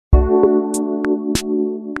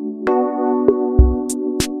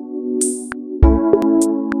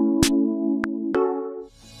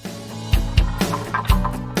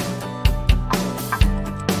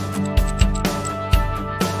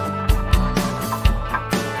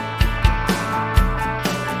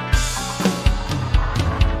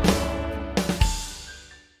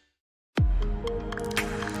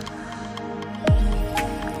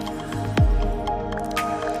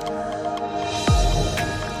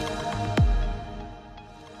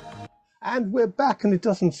And we're back, and it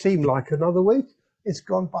doesn't seem like another week. It's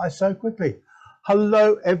gone by so quickly.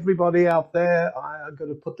 Hello, everybody out there. I'm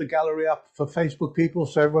going to put the gallery up for Facebook people,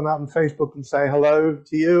 so everyone out on Facebook can say hello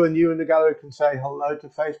to you, and you in the gallery can say hello to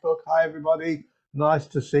Facebook. Hi, everybody. Nice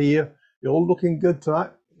to see you. You're all looking good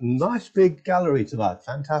tonight. Nice big gallery tonight.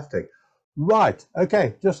 Fantastic. Right.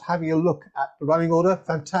 Okay. Just having a look at the running order.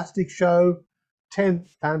 Fantastic show. 10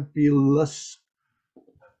 fabulous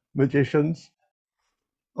magicians.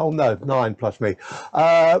 Oh no, 9 plus me.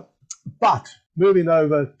 But moving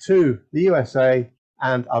over to the USA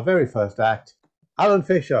and our very first act, Alan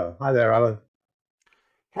Fisher. Hi there, Alan.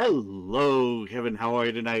 Hello, Kevin. How are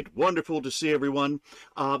you tonight? Wonderful to see everyone.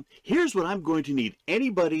 Here's what I'm going to need.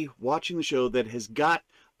 Anybody watching the show that has got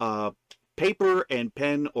paper and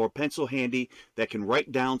pen or pencil handy that can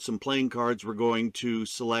write down some playing cards we're going to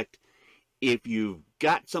select. If you've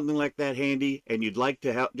got something like that handy and you'd like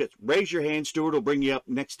to help, just raise your hand. Stuart will bring you up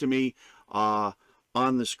next to me on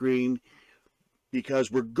the screen, because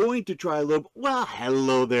we're going to try a little. Well,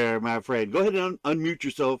 hello there, my friend. Go ahead and unmute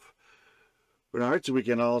yourself, Bernard, so we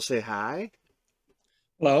can all say hi.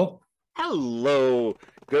 Hello. Hello.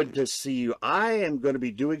 Good to see you. I am going to be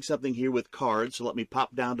doing something here with cards, so let me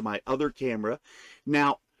pop down to my other camera.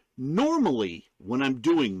 Now, normally when I'm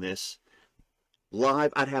doing this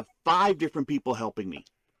live, I'd have 5 different people helping me.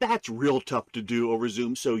 That's real tough to do over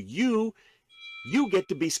Zoom, so you get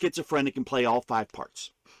to be schizophrenic and play all 5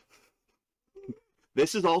 parts.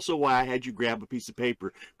 This is also why I had you grab a piece of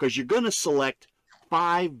paper, because you're going to select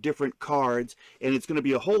 5 different cards, and it's going to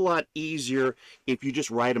be a whole lot easier if you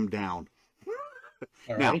just write them down.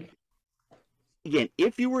 All now, right. Again,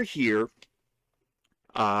 if you were here,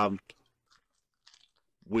 I'd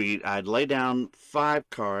lay down 5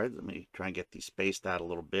 cards. Let me try and get these spaced out a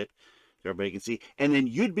little bit so everybody can see. And then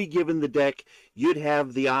you'd be given the deck. You'd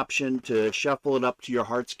have the option to shuffle it up to your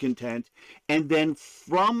heart's content. And then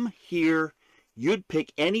from here, you'd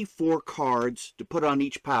pick any 4 cards to put on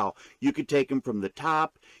each pile. You could take them from the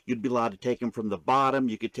top. You'd be allowed to take them from the bottom.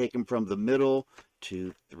 You could take them from the middle.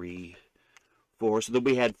 2, 3, 4. So then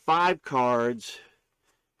we had 5 cards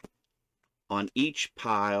on each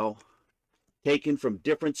pile, taken from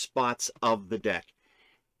different spots of the deck.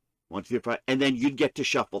 1, 2, 3, 5, and then you'd get to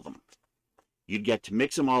shuffle them. You'd get to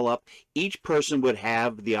mix them all up. Each person would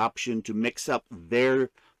have the option to mix up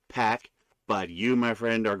their pack, but you, my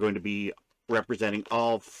friend, are going to be representing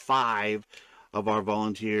all 5 of our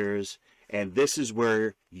volunteers, and this is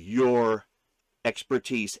where your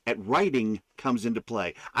expertise at writing comes into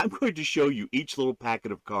play. I'm going to show you each little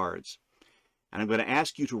packet of cards, and I'm going to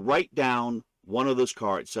ask you to write down one of those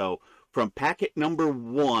cards. So from packet number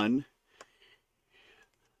 1,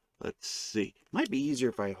 let's see. Might be easier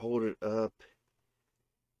if I hold it up.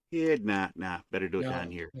 Yeah, nah, better do it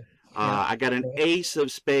down here. I got an ace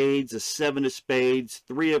of spades, a 7 of spades,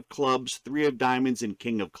 3 of clubs, 3 of diamonds, and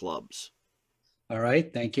king of clubs. All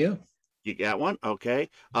right. Thank you. You got one? Okay.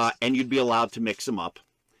 And you'd be allowed to mix them up.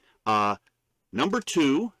 Number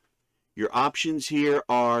 2, your options here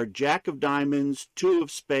are jack of diamonds, 2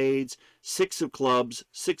 of spades, 6 of clubs,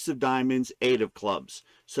 6 of diamonds, 8 of clubs.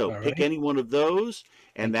 So pick any one of those,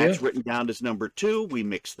 and that's written down as number 2. We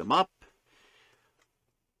mix them up.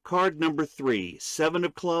 Card number 3, 7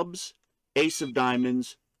 of clubs, ace of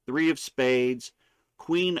diamonds, 3 of spades,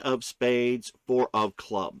 queen of spades, 4 of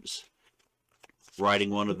clubs. Writing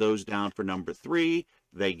one of those down for number 3.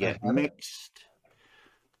 They get mixed.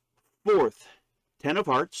 4th, 10 of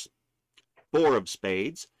hearts, 4 of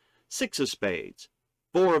spades, 6 of spades,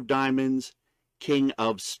 4 of diamonds, king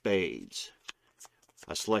of spades.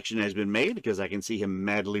 A selection has been made because I can see him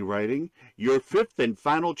madly writing. Your 5th and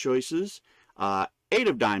final choices, 8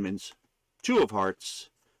 of diamonds, 2 of hearts,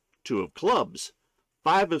 2 of clubs,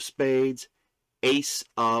 5 of spades, ace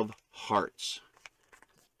of hearts.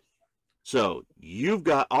 So you've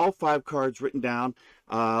got all 5 cards written down.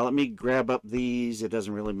 Let me grab up these. It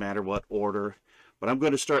doesn't really matter what order, but I'm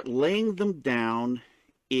going to start laying them down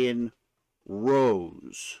in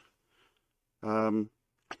rows. Now,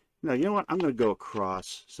 you know what? I'm going to go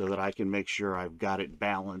across so that I can make sure I've got it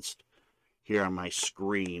balanced here on my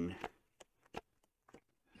screen.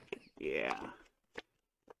 Yeah.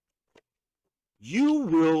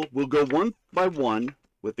 We'll go one by one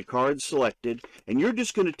with the cards selected, and you're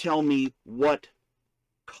just going to tell me what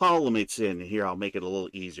column it's in. Here, I'll make it a little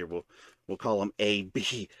easier. We'll call them A,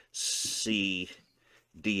 B, C,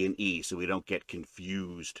 D, and E, so we don't get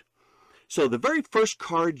confused. So the very first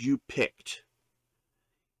card you picked,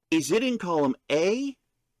 is it in column A,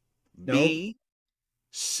 B,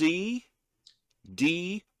 C,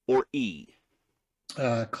 D, or E?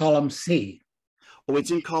 Column C. Oh,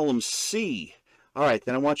 it's in column C. All right,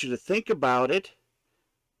 then I want you to think about it.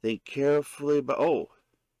 Think carefully about, oh,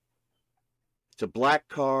 it's a black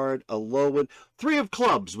card, a low one. Three of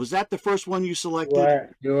clubs. Was that the first one you selected?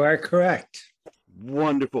 You are correct.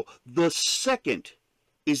 Wonderful. The second,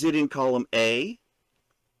 is it in column A,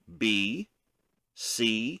 B,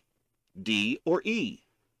 C, D, or E?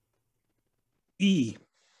 E.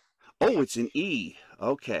 Oh, it's an E.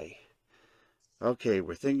 Okay. Okay,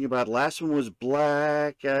 we're thinking about last one was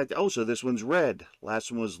black. Oh, so this one's red.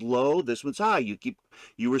 Last one was low. This one's high.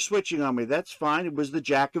 You were switching on me. That's fine. It was the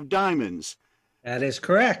Jack of Diamonds. That is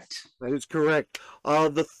correct. That is correct.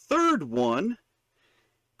 The third one,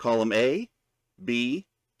 column A, B,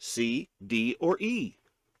 C, D, or E?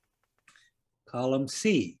 Column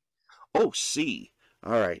C. Oh, C.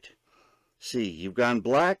 All right. C. You've gone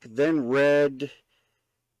black, then red.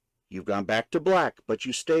 You've gone back to black, but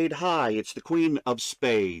you stayed high. It's the Queen of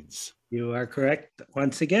Spades. You are correct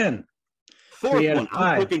once again. Fourth 3 out one. of I'm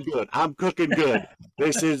 5. cooking good. I'm cooking good.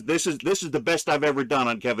 This is the best I've ever done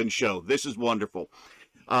on Kevin's show. This is wonderful.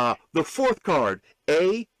 The fourth card,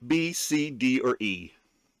 A, B, C, D, or E?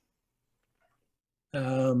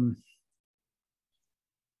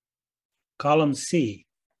 Column C.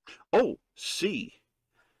 Oh, C.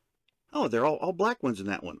 Oh, they're all black ones in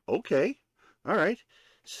that one. Okay. All right.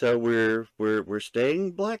 So we're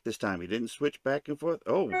staying black this time. You didn't switch back and forth.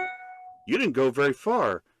 Oh, you didn't go very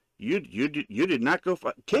far. You did not go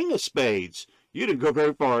far. King of Spades. You didn't go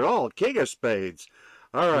very far at all. King of Spades.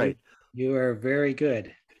 All right. You are very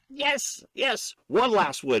good. Yes, yes. One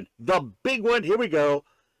last one. The big one. Here we go.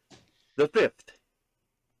 The fifth.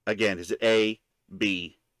 Again, is it A,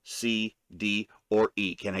 B, C, D, or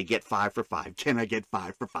E? Can I get 5 for 5? Can I get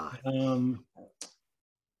 5 for 5?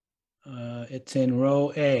 It's in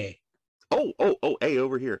row A. Oh, A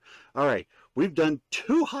over here. All right. We've done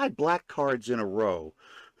 2 high black cards in a row.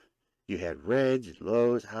 You had reds and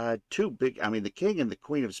lows, high, 2 big. I mean, the king and the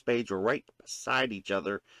queen of spades were right beside each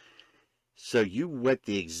other. So you went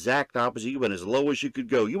the exact opposite. You went as low as you could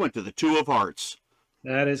go. You went to the 2 of hearts.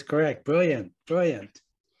 That is correct. Brilliant. Brilliant.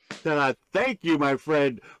 And I thank you, my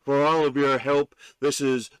friend, for all of your help. This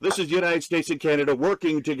is United States and Canada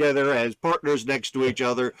working together as partners next to each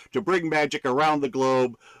other to bring magic around the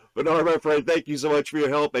globe. But all right, my friend, thank you so much for your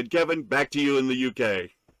help. And Kevin, back to you in the UK.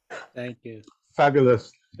 Thank you.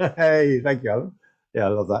 Fabulous. Hey, thank you, Alan. Yeah, I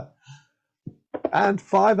love that. And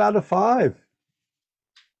 5 out of 5.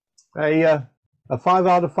 A 5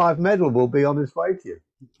 out of 5 medal will be on its way to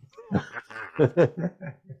you.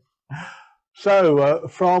 So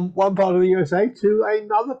from one part of the USA to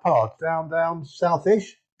another part, down southish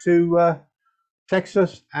to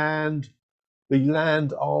Texas and the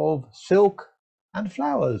land of silk and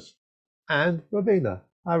flowers. And Robina.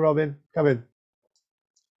 Hi, Robin. Come in.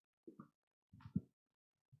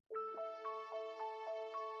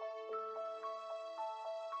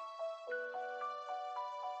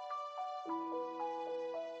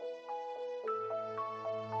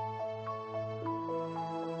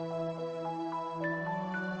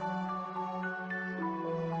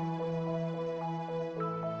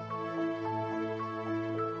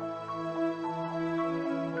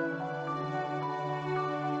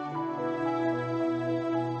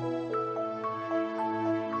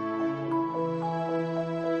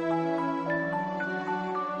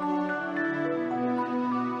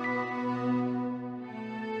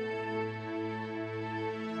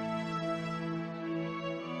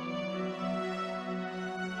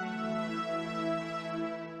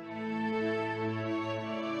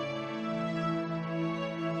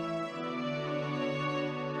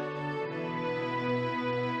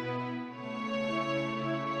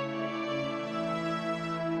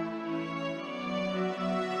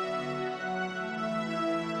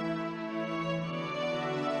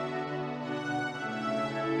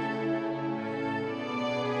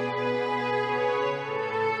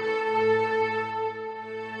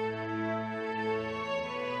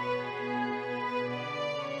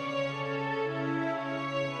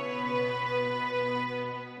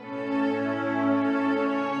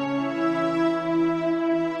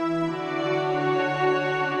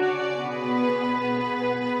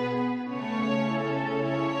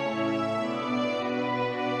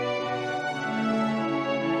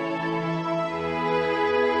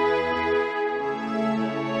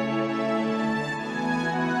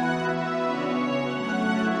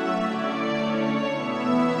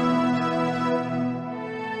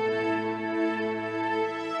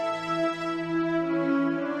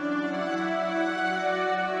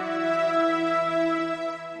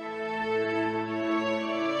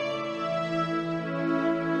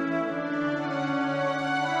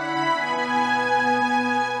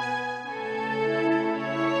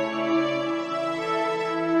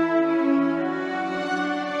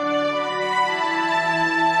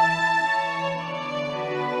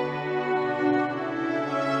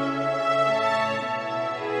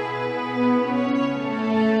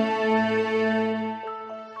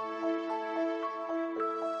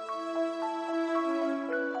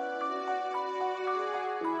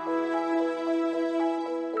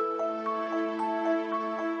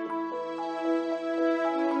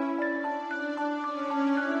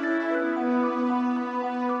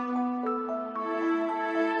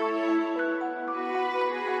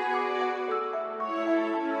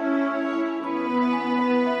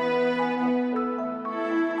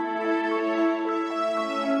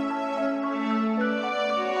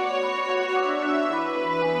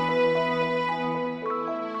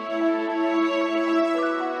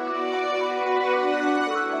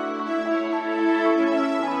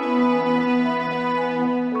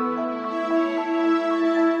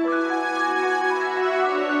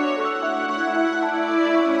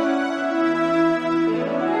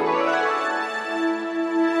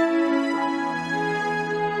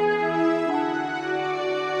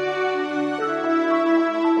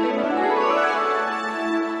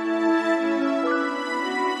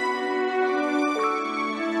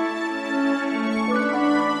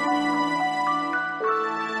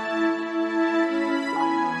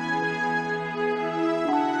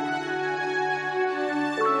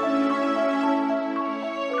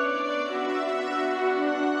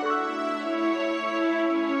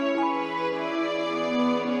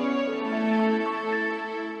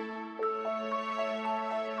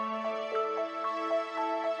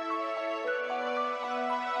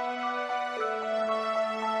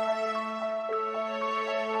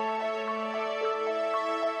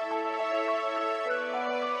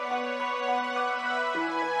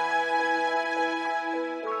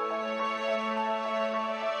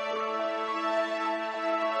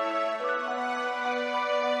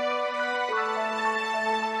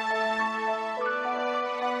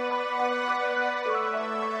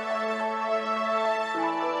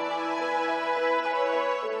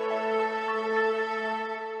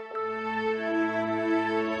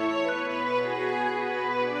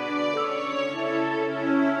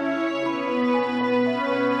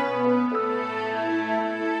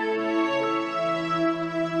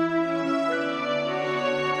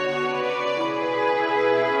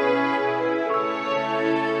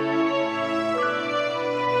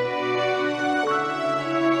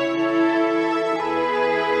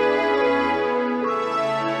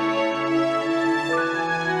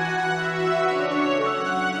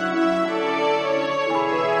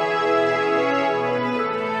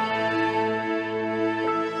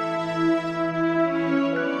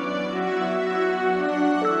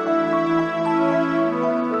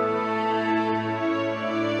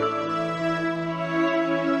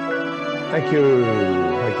 Thank you.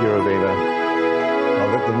 Thank you, Robina.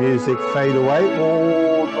 I'll let the music fade away.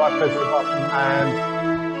 Oh, do I press the button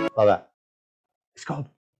and like that? It's gone.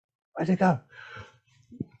 Where'd it go?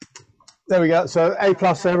 There we go. So A+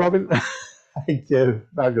 there, Robin. Thank you.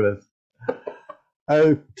 Fabulous.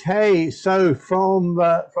 Okay, so from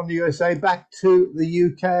the USA back to the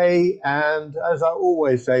UK, and as I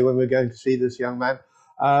always say when we're going to see this young man,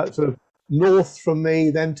 sort of north from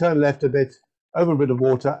me, then turn left a bit, over a bit of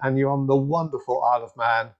water, and you're on the wonderful Isle of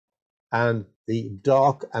Man and the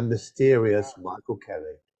dark and mysterious Michael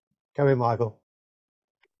Kelly. Come in, Michael.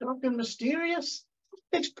 Dark and mysterious?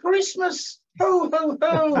 It's Christmas! Ho, ho,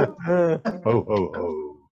 ho! Ho, ho,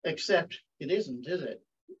 ho. Except it isn't, is it?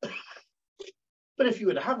 But if you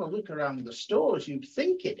were to have a look around the stores, you'd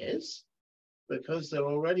think it is, because they're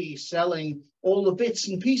already selling all the bits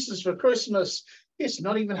and pieces for Christmas. It's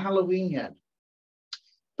not even Halloween yet.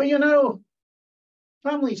 But you know,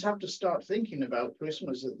 families have to start thinking about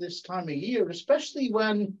Christmas at this time of year, especially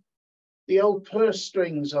when the old purse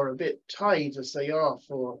strings are a bit tight, as they are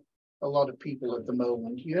for a lot of people at the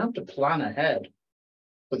moment. You have to plan ahead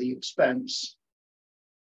for the expense.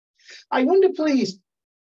 I wonder, please,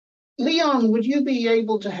 Leon, would you be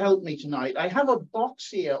able to help me tonight? I have a box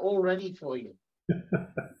here all ready for you.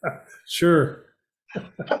 Sure.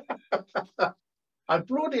 I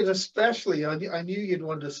brought it especially. I knew you'd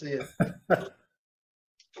want to see it.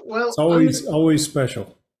 Well, It's always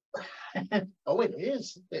special. Oh, it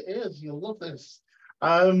is. It is. You'll love this.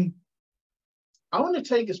 I want to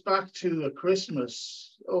take us back to a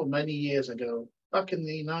Christmas, many years ago, back in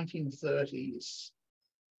the 1930s.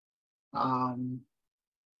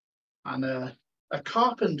 And a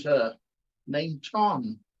carpenter named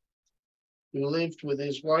Tom, who lived with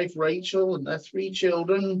his wife Rachel and their 3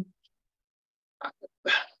 children.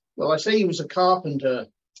 Well, I say he was a carpenter.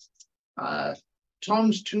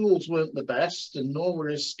 Tom's tools weren't the best, and nor were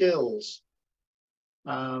his skills.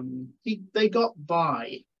 They got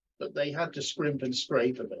by, but they had to scrimp and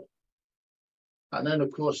scrape a bit. And then,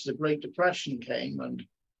 of course, the Great Depression came, and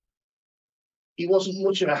he wasn't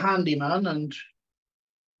much of a handyman, and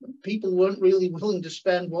people weren't really willing to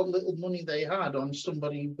spend what little money they had on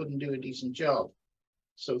somebody who couldn't do a decent job.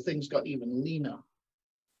 So things got even leaner.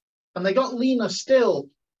 And they got leaner still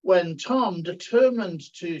when Tom, determined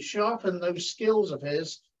to sharpen those skills of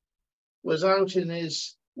his, was out in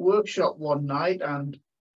his workshop one night and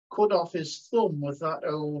cut off his thumb with that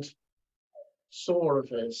old saw of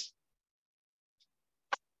his.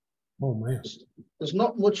 Oh, man. There's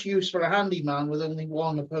not much use for a handyman with only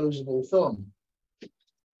one opposable thumb.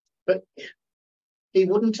 But he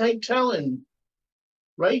wouldn't take telling.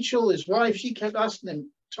 Rachel, his wife, she kept asking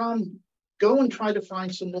him, Tom, go and try to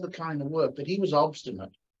find some other kind of work. But he was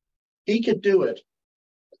obstinate. He could do it,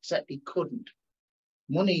 except he couldn't.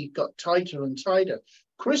 Money got tighter and tighter.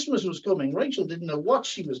 Christmas was coming. Rachel didn't know what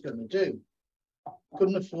she was going to do.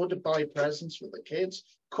 Couldn't afford to buy presents for the kids.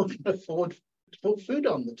 Couldn't afford to put food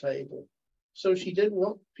on the table. So she did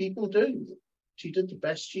what people do. She did the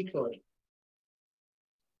best she could.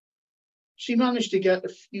 She managed to get a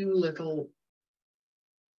few little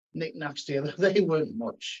knickknacks together. They weren't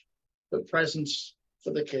much, but presents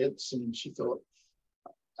for the kids. And she thought,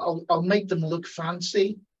 I'll make them look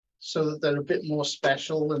fancy so that they're a bit more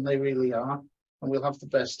special than they really are. And we'll have the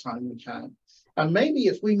best time we can. And maybe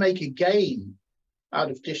if we make a game out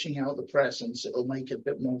of dishing out the presents, it'll make it a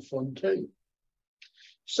bit more fun too.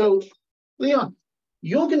 So, Leon,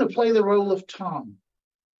 you're going to play the role of Tom.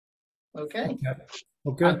 Okay?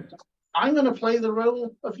 Okay. And I'm going to play the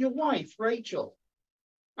role of your wife, Rachel.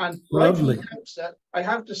 And right from the outset, I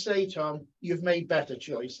have to say, Tom, you've made better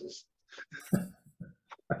choices.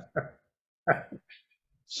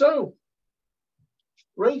 So,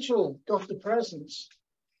 Rachel got the presents,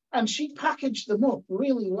 and she packaged them up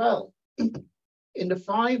really well into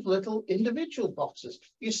 5 little individual boxes.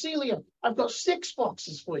 You see, Leon, I've got 6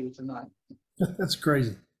 boxes for you tonight. That's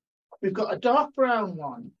crazy. We've got a dark brown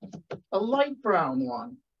one, a light brown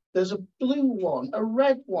one, there's a blue one, a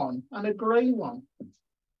red one, and a grey one.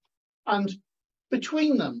 And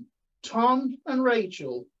between them, Tom and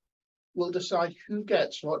Rachel will decide who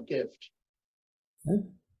gets what gift. Okay.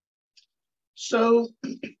 So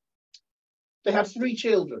they had 3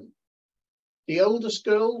 children. The oldest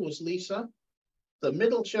girl was Lisa, the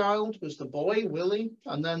middle child was the boy, Willie,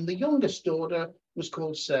 and then the youngest daughter was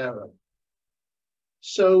called Sarah.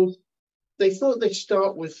 So they thought they'd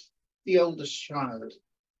start with the oldest child,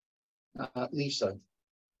 Lisa.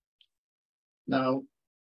 Now,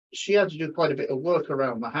 she had to do quite a bit of work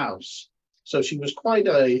around the house, so she was quite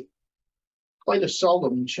a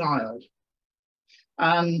solemn child.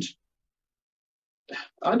 And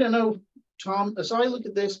I don't know Tom, as I look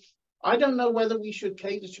at this, I don't know whether we should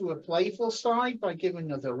cater to a playful side by giving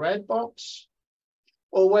her the red box,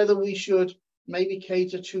 or whether we should maybe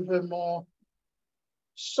cater to her more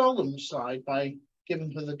solemn side by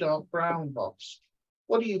giving her the dark brown box.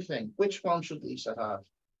 What do you think? Which one should Lisa have?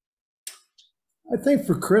 I think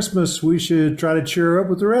for Christmas, we should try to cheer her up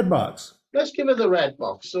with the red box. Let's give her the red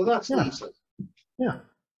box. So that's Yeah. Lisa. Yeah.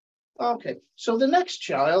 Okay, so the next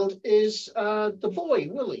child is the boy,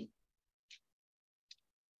 Willie.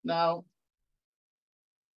 Now,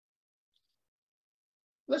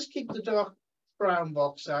 let's keep the dark brown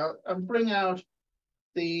box out and bring out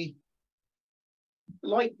the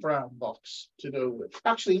light brown box to go with.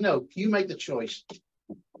 Actually, no, you make the choice.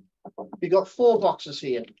 You've got 4 boxes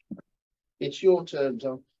here. It's your turn,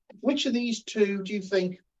 Tom. Which of these two do you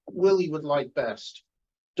think Willie would like best?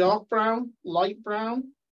 Dark brown, light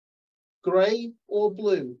brown, grey, or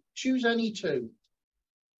blue? Choose any two.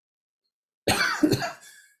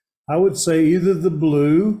 I would say either the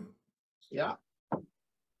blue Yeah,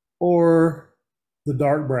 or the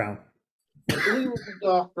dark brown. the blue or the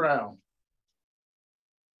dark brown.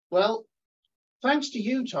 Well, thanks to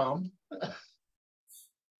you, Tom,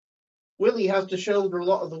 Willie has to shoulder a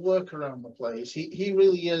lot of the work around the place. He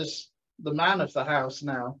really is the man of the house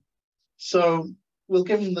now. So we'll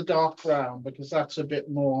give him the dark brown because that's a bit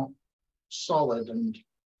more solid. And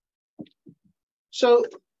so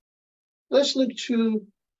let's look to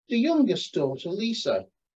the youngest daughter, Lisa.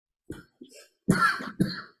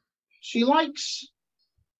 She likes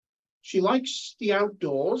the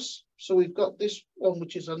outdoors. So we've got this one,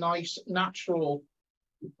 which is a nice natural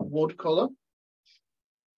wood color.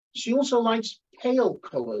 She also likes pale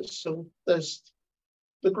colors. So there's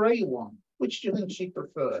the gray one. Which do you think she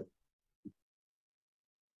preferred?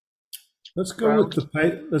 Let's go with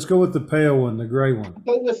the pale one, the gray one.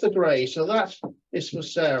 Go with the gray. So that is for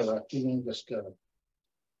Sarah, the youngest girl.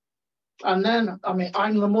 And then, I mean,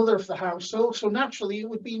 I'm the mother of the household, so naturally it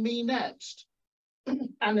would be me next.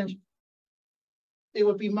 And it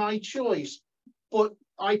would be my choice, but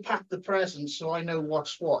I pack the presents, so I know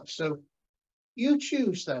what's what. So you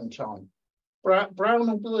choose then, Tom. Brown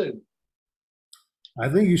or blue? I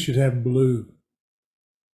think you should have blue.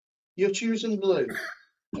 You're choosing blue.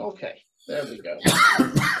 Okay, there we go.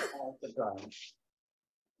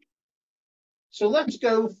 So let's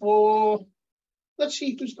go for, let's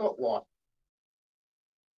see who's got what.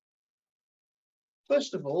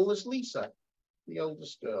 First of all, there's Lisa, the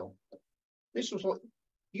oldest girl. This was what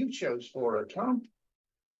you chose for her, Tom.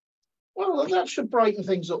 Well, that should brighten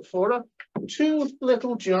things up for her. 2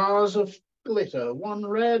 little jars of glitter, one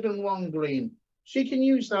red and one green. She can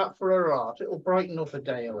use that for her art. It'll brighten up her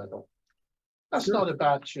day a little. That's Sure. not a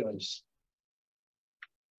bad choice.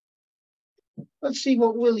 Let's see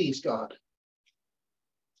what Willie's got.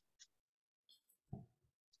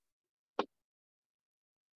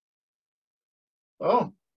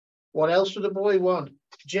 Oh, what else would a boy want?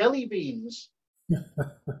 Jelly beans. Yeah,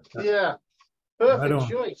 Right perfect on.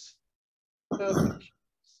 choice. Perfect.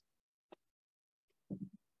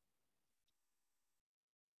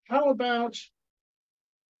 How about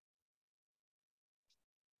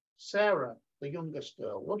Sarah, the youngest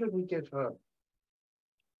girl? What did we give her?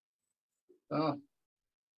 Oh,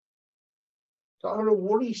 got her a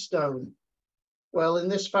worry stone. Well, in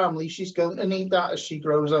this family, she's going to need that as she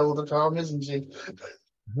grows older, Tom, isn't she?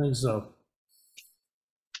 I think so.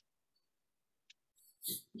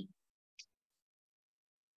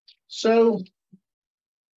 So,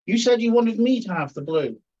 you said you wanted me to have the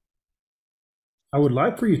blue. I would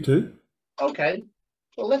like for you to. Okay,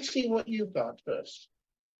 well, let's see what you've got first.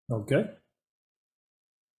 Okay.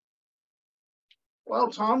 Well,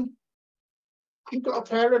 Tom, you've got a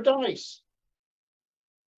pair of dice.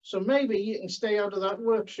 So maybe you can stay out of that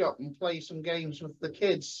workshop and play some games with the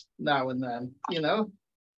kids now and then, you know,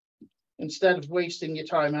 instead of wasting your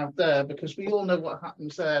time out there, because we all know what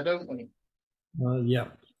happens there, don't we? Yeah.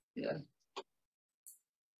 Yeah.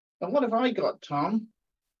 And what have I got, Tom?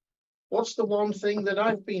 What's the one thing that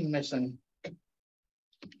I've been missing?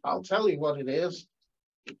 I'll tell you what it is.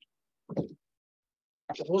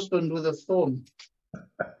 The husband with a thumb.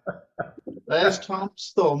 There's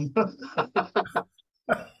Tom's thumb.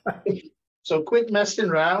 So quit messing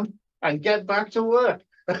around and get back to work.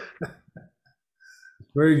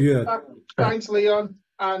 Very good. Thanks, Leon.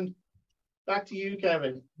 And back to you,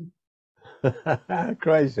 Kevin.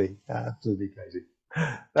 Crazy, absolutely crazy.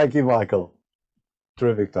 Thank you, Michael.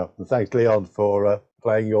 Terrific stuff. And thanks, Leon, for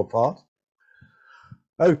playing your part.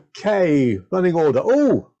 Okay, running order.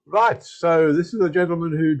 Oh, right. So this is a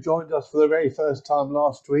gentleman who joined us for the very first time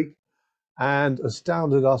last week and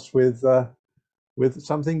astounded us with with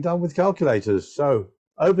something done with calculators. So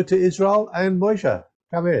over to Israel and Moshe.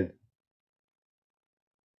 Come in.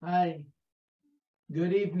 Hi,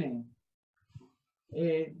 good evening.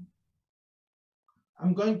 I'm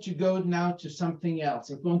going to go now to something else.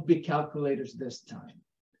 It won't be calculators this time.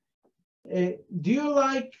 Do you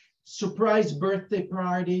like surprise birthday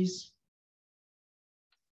parties?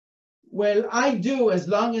 Well, I do, as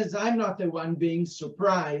long as I'm not the one being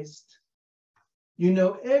surprised. You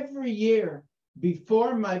know, every year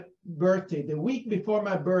before my birthday, the week before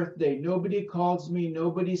my birthday, nobody calls me,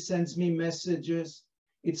 nobody sends me messages.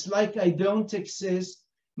 It's like I don't exist.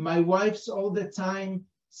 My wife's all the time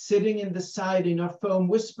sitting in the side in her phone,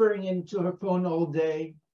 whispering into her phone all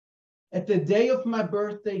day. At the day of my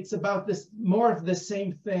birthday, it's about this, more of the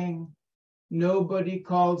same thing. Nobody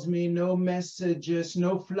calls me, no messages,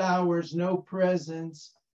 no flowers, no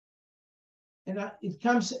presents. And it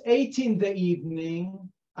comes 8 in the evening.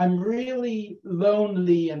 I'm really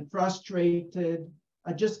lonely and frustrated.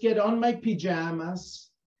 I just get on my pajamas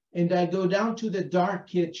and I go down to the dark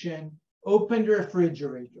kitchen, open the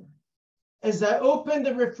refrigerator. As I open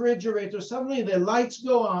the refrigerator, suddenly the lights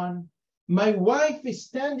go on. My wife is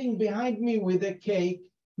standing behind me with a cake,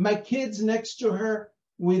 my kids next to her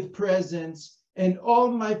with presents, and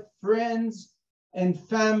all my friends and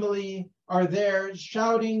family are there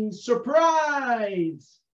shouting,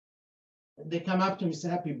 surprise! They come up to me and say,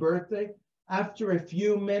 happy birthday. After a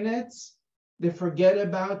few minutes, they forget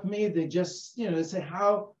about me. They just, they say,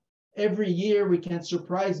 how every year we can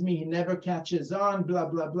surprise me. He never catches on, blah,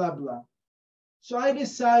 blah, blah, blah. So I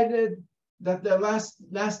decided that the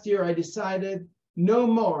last year I decided no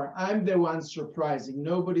more. I'm the one surprising.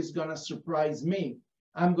 Nobody's going to surprise me.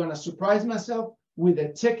 I'm going to surprise myself with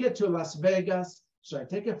a ticket to Las Vegas. So I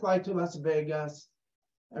take a flight to Las Vegas,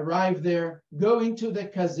 arrive there, go into the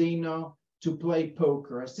casino to play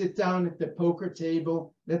poker. I sit down at the poker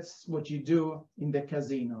table. That's what you do in the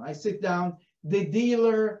casino. I sit down. The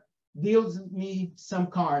dealer deals me some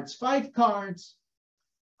cards, 5 cards.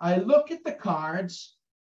 I look at the cards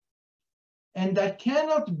and I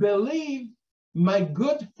cannot believe my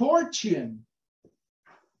good fortune.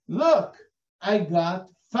 Look, I got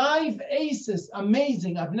 5 aces.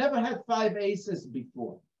 Amazing. I've never had 5 aces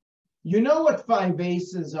before. You know what 5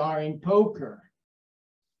 aces are in poker?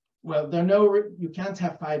 Well, you can't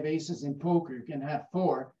have 5 aces in poker. You can have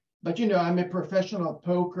 4. But I'm a professional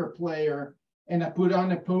poker player and I put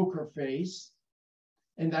on a poker face.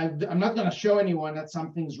 And I'm not going to show anyone that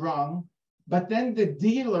something's wrong. But then the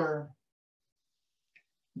dealer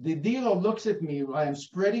looks at me while I'm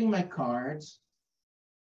spreading my cards.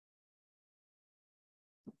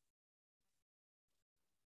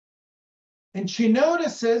 And she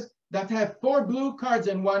notices that I have 4 blue cards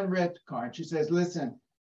and 1 red card. She says, listen,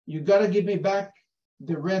 you got to give me back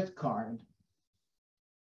the red card.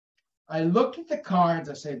 I look at the cards.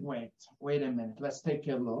 I said, wait a minute. Let's take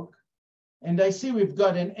a look. And I see we've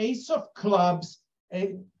got an ace of clubs,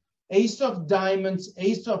 ace of diamonds,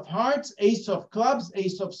 ace of hearts, ace of clubs,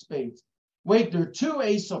 ace of spades. Wait, there are 2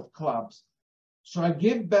 ace of clubs. So I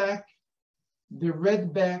give back the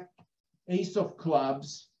red back ace of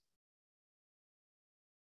clubs.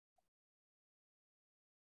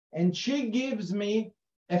 And she gives me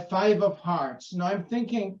a 5 of hearts. Now I'm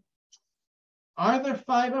thinking, are there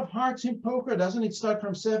 5 of hearts in poker? Doesn't it start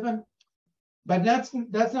from 7? But that's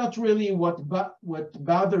not really what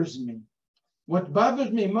bothers me. What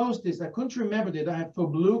bothers me most is I couldn't remember, did I have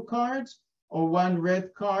 4 blue cards or 1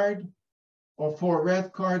 red card or 4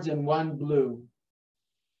 red cards and 1 blue?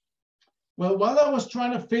 Well, while I was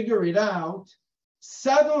trying to figure it out,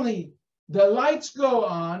 suddenly the lights go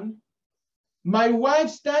on, my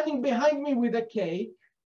wife standing behind me with a cake,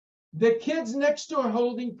 the kids next to her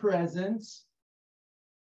holding presents,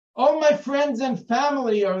 all my friends and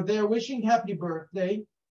family are there wishing happy birthday.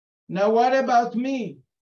 Now, what about me?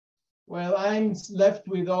 Well, I'm left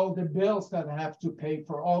with all the bills that I have to pay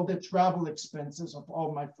for all the travel expenses of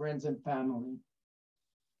all my friends and family.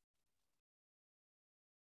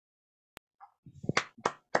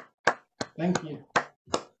 Thank you.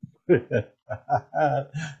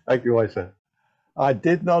 Thank you, Moshe. I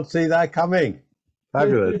did not see that coming.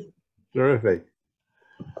 Fabulous. Terrific.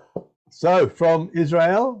 So from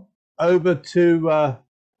Israel over to,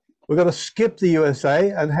 we're going to skip the USA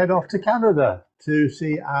and head off to Canada to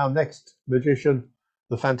see our next magician,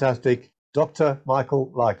 the fantastic Dr.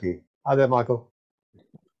 Michael Likey. Hi there, Michael.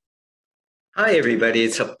 Hi, everybody.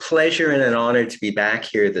 It's a pleasure and an honor to be back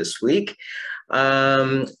here this week.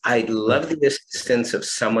 I'd love the assistance of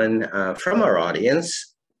someone from our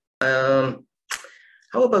audience.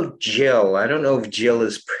 How about Jill? I don't know if Jill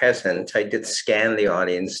is present. I did scan the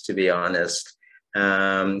audience, to be honest,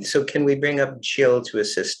 So can we bring up Jill to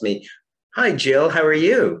assist me? Hi, Jill. How are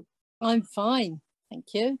you? I'm fine,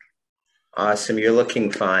 thank you. Awesome. You're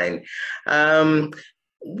looking fine.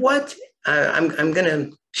 What I'm going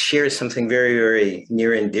to share something very, very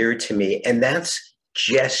near and dear to me, and that's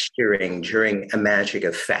gesturing during a magic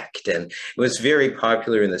effect. And it was very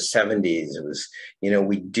popular in the 70s. It was,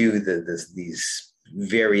 we do these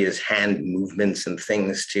various hand movements and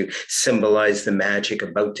things to symbolize the magic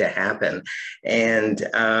about to happen. And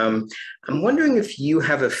I'm wondering if you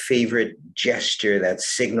have a favorite gesture that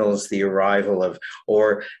signals the arrival of,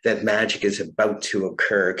 or that magic is about to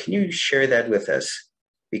occur. Can you share that with us?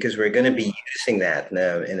 Because we're going to be using that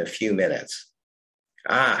in a few minutes.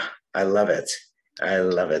 Ah, I love it. I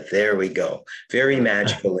love it. There we go. Very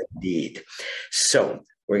magical indeed. So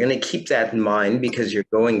we're going to keep that in mind because you're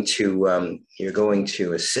going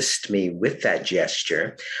to assist me with that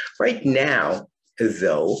gesture. Right now,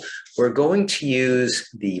 though, we're going to use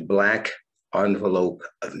the black envelope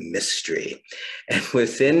of mystery. And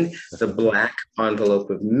within the black envelope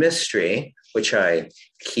of mystery, which I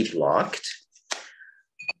keep locked,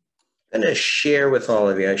 I'm going to share with all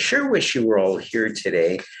of you. I sure wish you were all here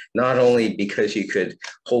today, not only because you could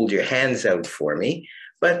hold your hands out for me,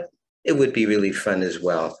 but it would be really fun as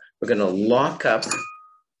well. We're going to lock up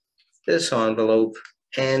this envelope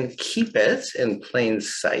and keep it in plain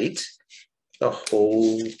sight the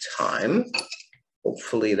whole time.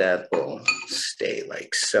 Hopefully that will stay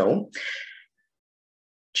like so.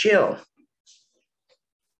 Jill,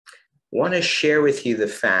 want to share with you the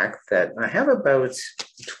fact that I have about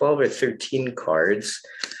 12 or 13 cards.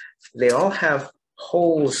 They all have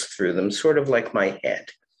holes through them, sort of like my head.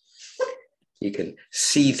 You can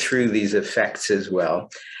see through these effects as well.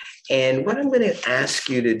 And what I'm going to ask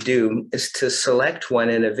you to do is to select one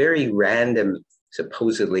in a very random,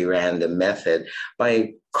 supposedly random method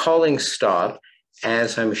by calling stop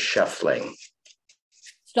as I'm shuffling.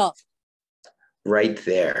 Stop. Right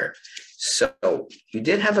there. So you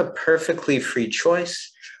did have a perfectly free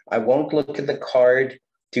choice. I won't look at the card.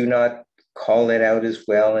 Do not call it out as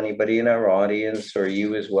well. Anybody in our audience or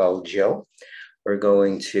you as well, Jill. We're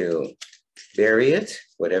going to bury it,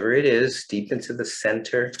 whatever it is, deep into the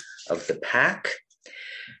center of the pack.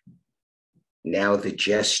 Now the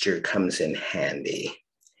gesture comes in handy.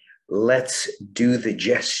 Let's do the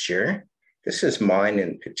gesture. This is mine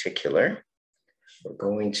in particular. We're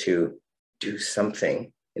going to do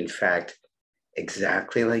something, in fact,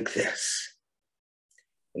 exactly like this.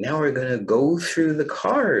 Now we're going to go through the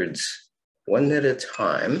cards one at a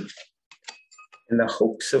time in the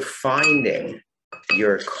hopes of finding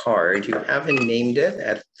your card. You haven't named it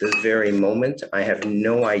at the very moment. I have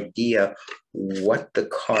no idea what the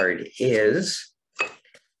card is. I've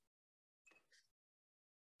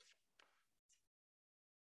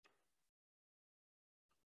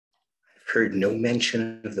heard no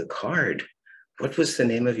mention of the card. What was the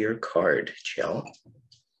name of your card, Jill?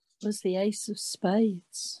 It was the Ace of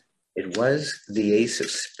Spades. It was the Ace of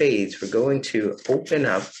Spades. We're going to open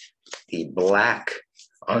up the black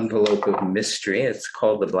envelope of mystery. It's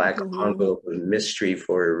called the black envelope of mystery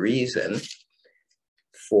for a reason.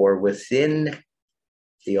 For within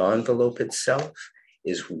the envelope itself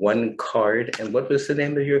is one card. And what was the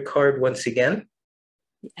name of your card once again?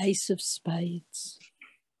 The Ace of Spades.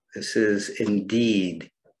 This is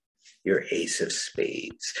indeed your Ace of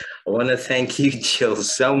Spades. I want to thank you, Jill,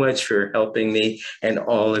 so much for helping me and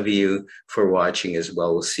all of you for watching as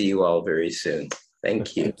well. We'll see you all very soon.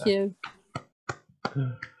 Thank you. Thank you.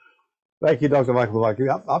 Thank you, Dr. Michael Likey.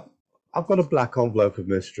 I've got a black envelope of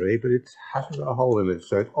mystery, but it hasn't got a hole in it,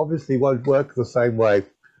 so it obviously won't work the same way.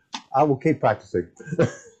 I will keep practicing.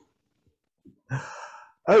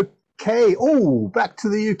 Okay. Oh, back to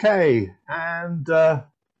the UK. And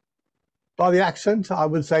by the accent, I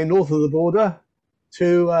would say north of the border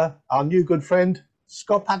to our new good friend,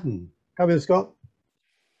 Scott Paton. Come in, Scott.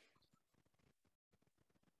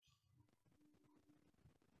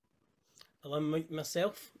 I'll unmute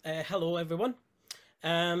myself. Hello, everyone.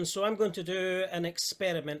 So I'm going to do an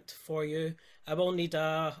experiment for you. I will need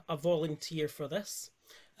a volunteer for this.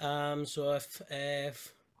 So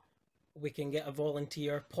if we can get a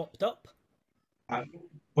volunteer popped up.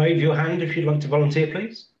 Wave your hand if you'd like to volunteer,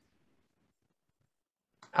 please.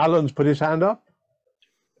 Alan's put his hand up.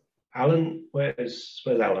 Alan, where's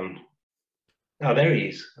Alan? Oh, there he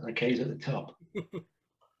is. Okay, he's at the top.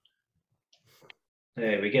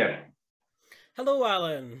 There we go. Hello,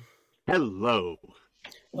 Alan. Hello.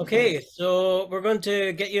 Okay, so we're going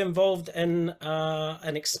to get you involved in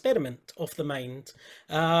an experiment of the mind.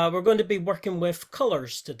 We're going to be working with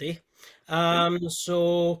colours today.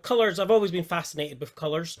 So colors, I've always been fascinated with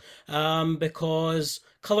colors because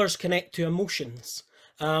colors connect to emotions,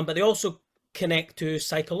 but they also connect to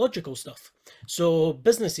psychological stuff. So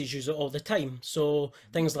businesses use it all the time. So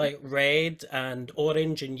things like red and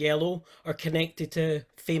orange and yellow are connected to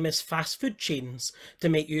famous fast food chains to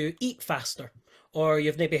make you eat faster. Or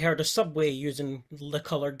you've maybe heard of Subway using the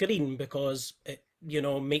color green because it, you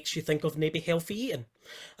know, makes you think of maybe healthy eating.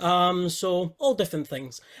 So all different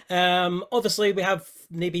things. Obviously we have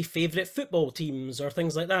maybe favorite football teams or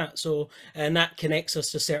things like that. So, and that connects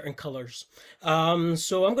us to certain colors.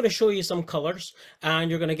 So I'm going to show you some colors and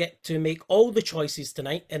you're going to get to make all the choices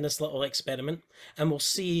tonight in this little experiment, and we'll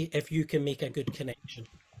see if you can make a good connection.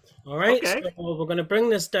 All right, Okay. so we're going to bring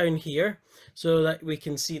this down here so that we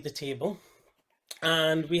can see the table.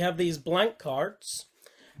 And we have these blank cards,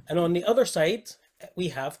 and on the other side we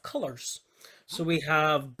have colors. So we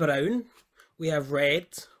have brown, we have red,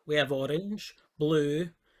 we have orange, blue,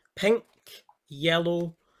 pink,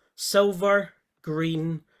 yellow, silver,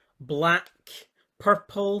 green, black,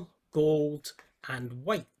 purple, gold, and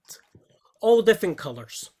white. All different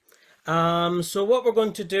colors. So what we're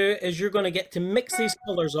going to do is you're going to get to mix these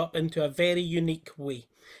colors up into a very unique way.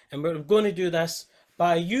 And we're going to do this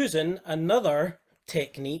by using another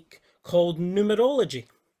technique called numerology.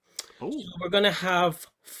 Oh. So we're going to have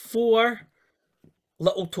 4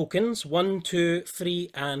 little tokens, 1, 2, 3,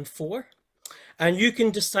 and 4. And you can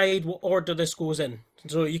decide what order this goes in.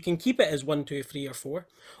 So you can keep it as 1, 2, 3, or 4,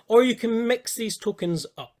 or you can mix these tokens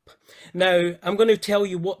up. Now, I'm going to tell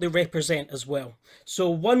you what they represent as well. So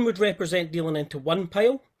 1 would represent dealing into 1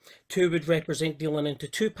 pile, 2 would represent dealing into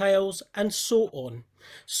 2 piles, and so on.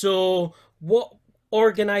 So what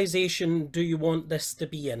organization do you want this to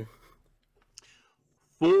be in?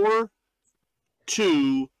 4,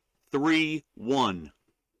 2, 3, 1.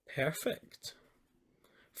 Perfect.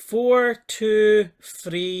 4, 2,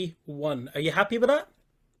 3, 1. Are you happy with that?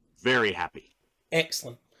 Very happy.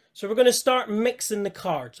 Excellent. So we're going to start mixing the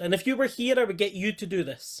cards. And if you were here, I would get you to do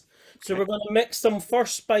this. So we're going to mix them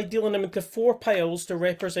first by dealing them into 4 piles to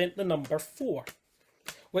represent the number 4,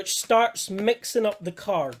 which starts mixing up the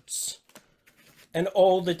cards in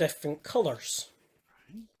all the different colors.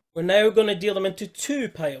 We're now going to deal them into 2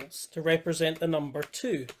 piles to represent the number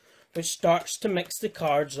 2, which starts to mix the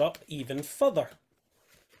cards up even further.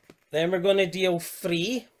 Then we're going to deal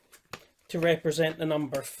 3 to represent the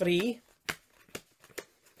number 3.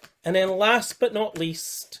 And then last but not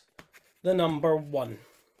least, the number 1.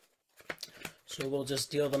 So we'll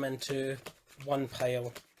just deal them into 1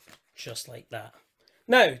 pile, just like that.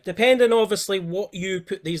 Now, depending obviously what you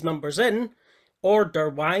put these numbers in,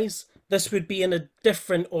 order-wise, this would be in a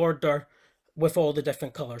different order with all the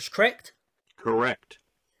different colours, correct? Correct.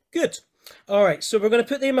 Good. All right, so we're going to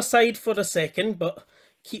put them aside for a second, but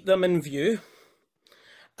keep them in view.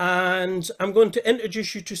 And I'm going to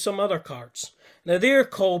introduce you to some other cards. Now, they're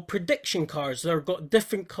called prediction cards. They've got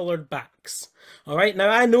different coloured backs. All right, now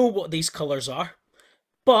I know what these colours are,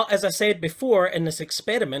 but as I said before in this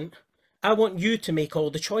experiment, I want you to make all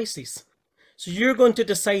the choices. So you're going to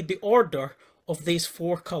decide the order of these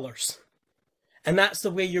 4 colours. And that's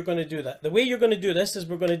the way you're going to do that. The way you're going to do this is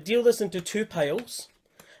we're going to deal this into 2 piles,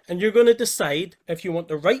 and you're going to decide if you want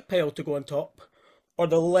the right pile to go on top or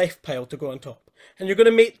the left pile to go on top. And you're going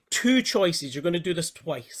to make 2 choices. You're going to do this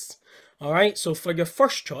twice. All right, so for your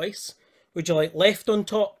first choice, would you like left on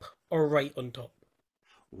top or right on top?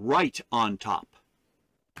 Right on top.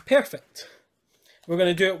 Perfect. We're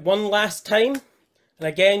going to do it one last time. And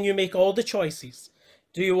again, you make all the choices.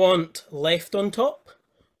 Do you want left on top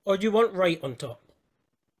or do you want right on top?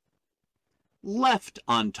 Left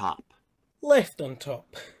on top. Left on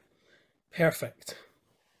top. Perfect.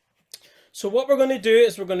 So what we're going to do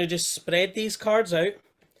is we're going to just spread these cards out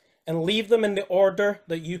and leave them in the order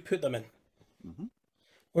that you put them in. Mm-hmm.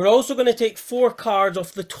 We're also going to take 4 cards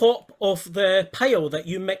off the top of the pile that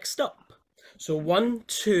you mixed up. So 1,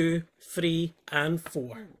 2, 3, and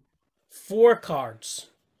 4. 4 cards.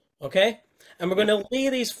 Okay? And we're going to lay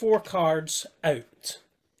these 4 cards out.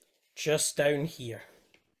 Just down here.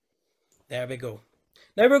 There we go.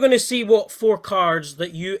 Now we're going to see what 4 cards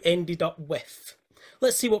that you ended up with.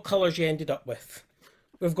 Let's see what colours you ended up with.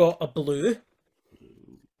 We've got a blue.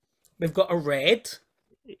 We've got a red.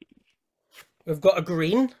 We've got a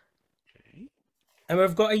green. And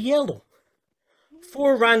we've got a yellow.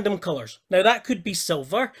 4 random colours. Now that could be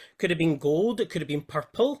silver, could have been gold, it could have been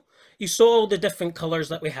purple. You saw all the different colours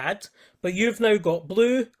that we had, but you've now got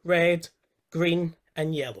blue, red, green,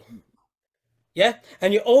 and yellow. Yeah,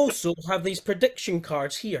 and you also have these prediction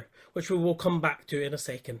cards here, which we will come back to in a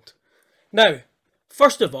second. Now,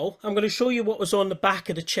 First of all, I'm going to show you what was on the back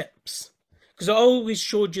of the chips, because I always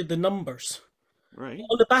showed you the numbers. Right.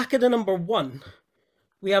 On the back of the number 1,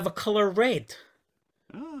 we have a colour red,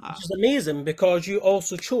 which is amazing because you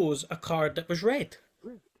also chose a card that was red.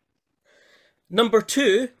 Number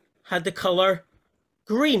 2 had the colour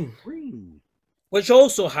green, which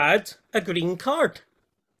also had a green card.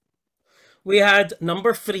 We had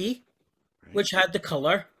number 3, which had the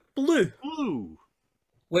colour blue,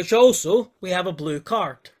 which also we have a blue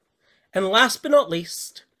card. And last but not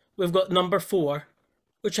least, we've got number 4,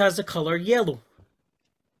 which has the colour yellow.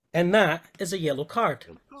 And that is a yellow card.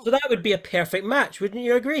 So that would be a perfect match, wouldn't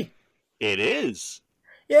you agree? It is.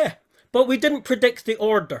 Yeah, but we didn't predict the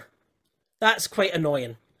order. That's quite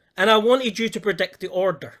annoying. And I wanted you to predict the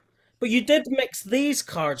order. But you did mix these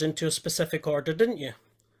cards into a specific order, didn't you?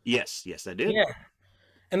 Yes, yes, I did. Yeah.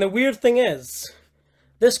 And the weird thing is,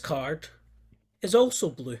 this card is also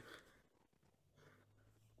blue.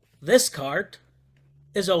 This card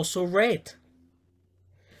is also red.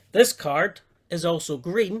 This card is also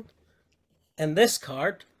green. And this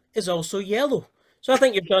card is also yellow. So I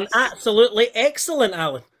think you've done absolutely excellent,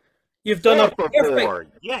 Alan. You've done a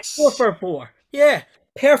perfect 4 for 4. Yeah,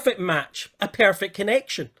 perfect match, a perfect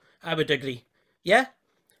connection, I would agree. Yeah?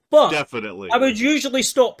 But definitely. I would usually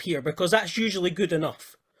stop here because that's usually good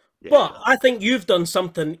enough. Yeah. But I think you've done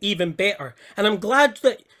something even better. And I'm glad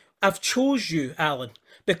that I've chose you, Alan,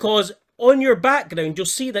 because on your background, you'll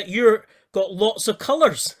see that you've got lots of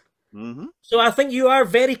colours. Mm-hmm. So I think you are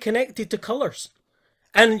very connected to colours.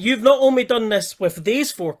 And you've not only done this with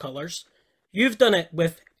these 4 colours, you've done it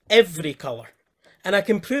with every colour. And I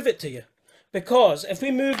can prove it to you. Because if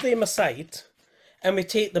we move them aside and we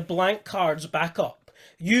take the blank cards back up,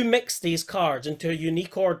 you mix these cards into a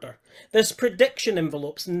unique order. This prediction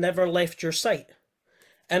envelope's never left your sight.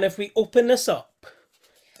 And if we open this up,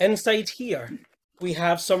 inside here, we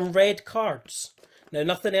have some red cards. Now,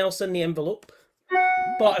 nothing else in the envelope.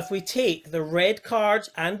 But if we take the red cards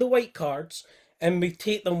and the white cards and we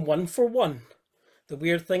take them 1 for 1, the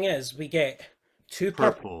weird thing is we get 2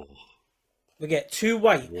 purple. We get 2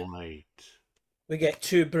 white. We get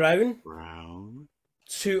 2 brown.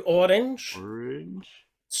 2 orange.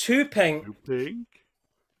 2 pink.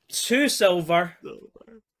 2 silver.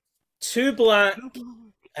 2 black.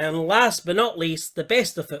 And last but not least, the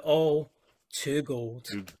best of it all, 2 gold.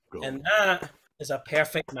 And that is a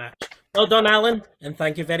perfect match. Well done, Alan, and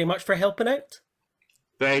thank you very much for helping out.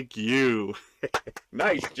 Thank you.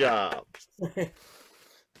 Nice job.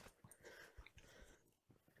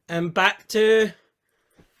 And back to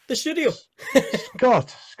the studio.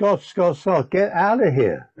 Scott, get out of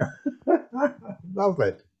here. Love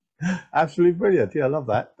it. Absolutely brilliant. Yeah, I love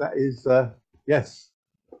that. That is, yes.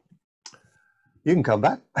 You can come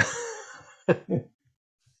back.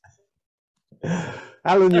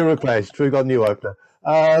 Alan, you're replaced. We've got a new opener.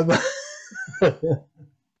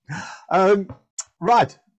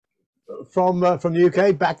 Right. From the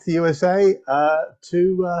UK back to the USA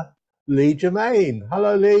to Lee Germain.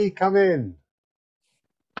 Hello, Lee. Come in.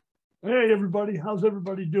 Hey, everybody. How's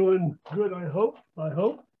everybody doing? Good, I hope.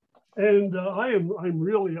 And I'm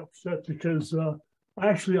really upset because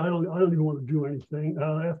actually I don't even want to do anything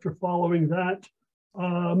after following that.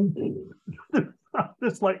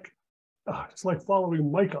 It's like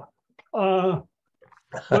following Micah.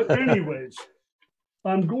 But anyways,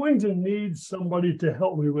 I'm going to need somebody to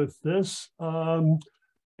help me with this. And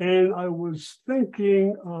I was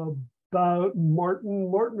thinking about Martin.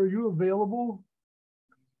 Martin, are you available?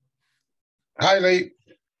 Hi, Lee.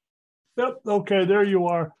 Yep. Okay, there you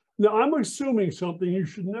are. Now, I'm assuming something. You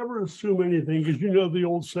should never assume anything because you know the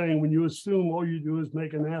old saying, when you assume, all you do is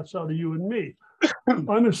make an ass out of you and me.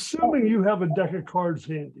 I'm assuming you have a deck of cards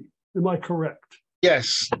handy. Am I correct?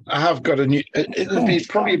 Yes, I have got a new, it'll be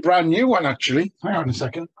probably a brand new one, actually. Hang on a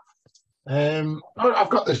second. I've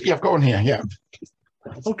got this. Yeah, I've got one here. Yeah.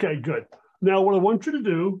 Okay, good. Now, what I want you to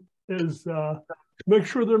do is make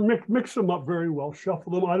sure they're mix them up very well.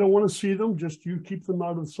 Shuffle them. I don't want to see them. Just you keep them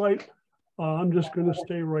out of sight. I'm just going to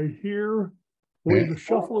stay right here. I'm going to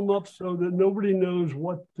shuffle them up so that nobody knows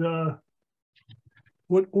what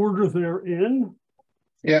order they're in.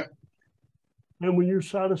 Yeah. And when you're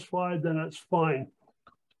satisfied, then that's fine.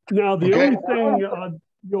 Now, the only thing,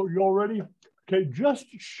 you all ready? Okay, just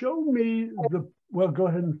show me well, go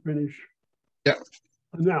ahead and finish. Yeah.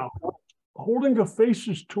 Now, holding the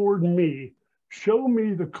faces toward me, show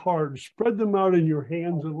me the cards. Spread them out in your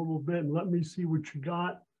hands a little bit and let me see what you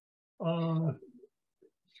got.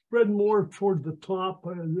 Spread more toward the top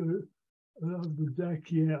of the deck.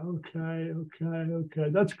 Yeah, okay.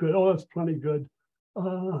 That's good. Oh, that's plenty good.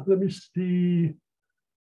 Let me see.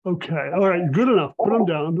 Okay, all right, good enough. Put them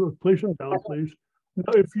down. Place them down, please.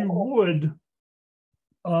 Now, if you would,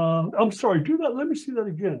 I'm sorry, do that. Let me see that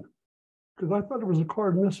again, because I thought there was a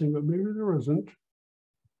card missing, but maybe there isn't.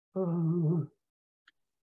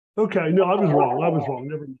 Okay, no, I was wrong. I was wrong.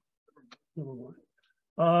 Never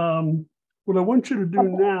mind. What I want you to do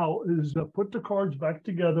now is put the cards back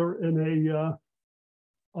together in a,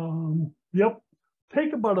 yep,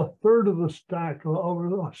 take about a third of the stack,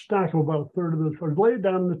 or a stack of about a third of the cards, lay it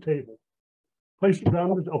down on the table. Place it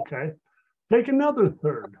down, okay. Take another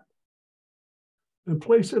third and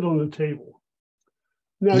place it on the table.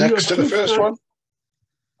 Now, next to the first one?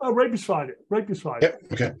 Oh, right beside it, right beside it.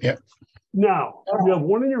 Okay, yeah. Now, you have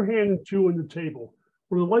one in your hand and two on the table.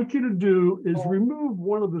 What I'd like you to do is remove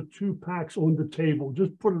one of the two packs on the table.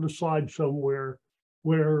 Just put it aside somewhere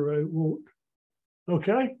where it won't.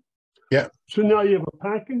 Okay? Yeah. So now you have a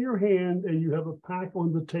pack in your hand and you have a pack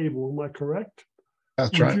on the table. Am I correct?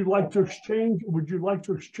 That's right. Would you like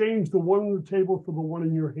to exchange the one on the table for the one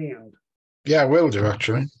in your hand? Yeah, I will do,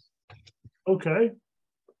 actually. Okay.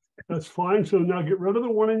 That's fine. So now get rid of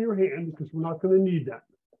the one in your hand because we're not going to need that.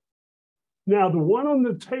 Now, the one on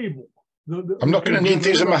the table. I'm not going to need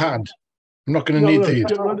these in my hand. I'm not going to need these.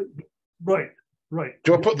 Right, right.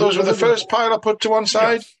 Do I put those with the first pile I put to one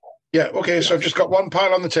side? Yes. Yeah, okay, so I've just got one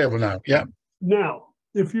pile on the table now. Yeah. Now,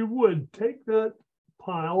 if you would, take that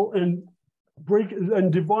pile and break it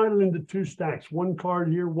and divide it into two stacks. One card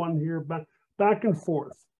here, one here, back and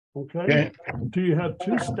forth. Okay? So you have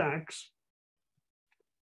two stacks.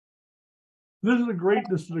 This is a great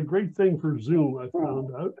thing for Zoom, I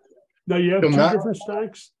found out. Now you have two different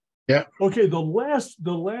stacks. Yeah. Okay, the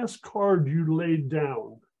last card you laid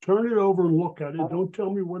down, turn it over and look at it. Don't tell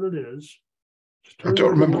me what it is. I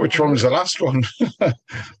don't remember which one was the last one.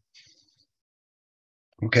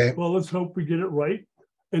 Okay. Well, let's hope we get it right.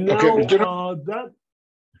 And now that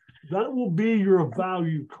will be your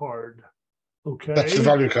value card. Okay. That's the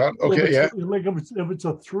value card. Okay, yeah. Like if it's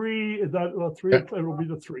a three, it will be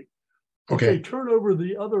the three. Okay. Turn over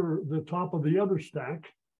the top of the other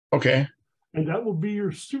stack. Okay. And that will be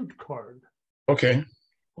your suit card. Okay.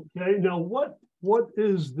 Okay. Now, what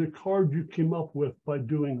is the card you came up with by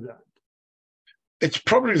doing that? It's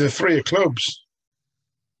probably the three of clubs,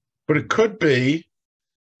 but it could be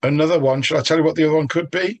another one. Shall I tell you what the other one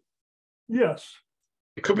could be? Yes.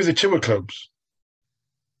 It could be the two of clubs.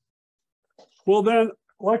 Well, then,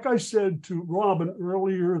 like I said to Robin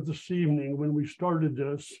earlier this evening when we started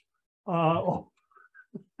this, all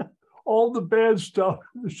the bad stuff,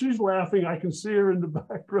 she's laughing. I can see her in the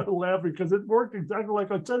background laughing because it worked exactly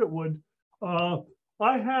like I said it would. I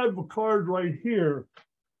have a card right here.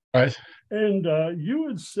 Right. And you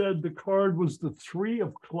had said the card was the three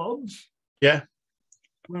of clubs. Yeah.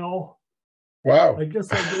 Well, wow. I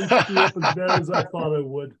guess I didn't screw up as bad as I thought I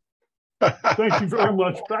would. Thank you very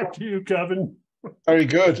much. Back to you, Kevin. Very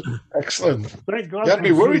good. Excellent. Thank God. You had to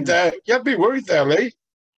be worried there. You had to be worried there, Lee.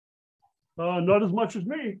 Not as much as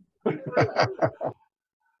me.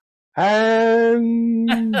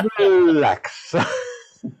 And relax.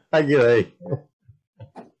 Thank you, Lee.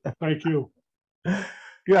 Thank you.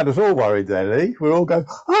 You had us all worried there, Lee. We're all going,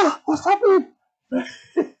 what's happening?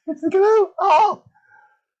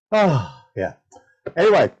 Yeah.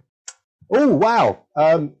 Anyway. Oh, wow.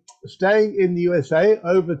 Staying in the USA,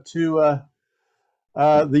 over to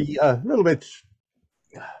the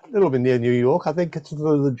little bit near New York. I think it's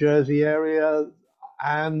the Jersey area,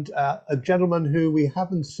 and a gentleman who we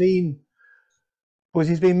haven't seen. Was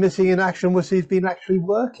he's been missing in action? Was he's been actually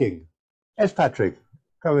working? S. Patrick,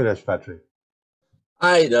 come in, S. Patrick.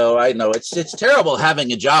 I know. It's terrible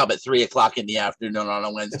having a job at 3 o'clock in the afternoon on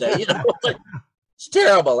a Wednesday. You know, it's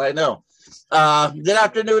terrible. I know. Good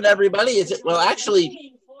afternoon, everybody.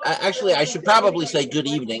 Actually, I should probably say good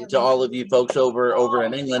evening to all of you folks over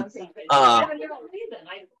in England.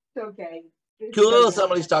 Cool.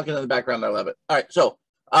 Somebody's talking in the background. I love it. All right. So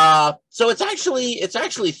it's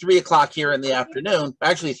actually 3 o'clock here in the afternoon.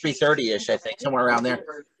 Actually 3:30ish, I think, somewhere around there.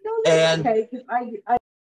 And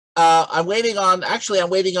I'm waiting on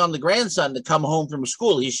the grandson to come home from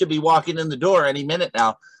school. He should be walking in the door any minute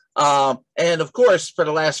now. And of course, for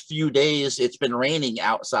the last few days, it's been raining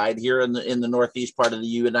outside here in the northeast part of the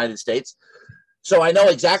United States. So I know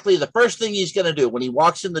exactly the first thing he's going to do when he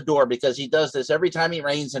walks in the door, because he does this every time it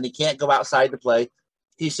rains and he can't go outside to play.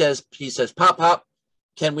 He says, Pop,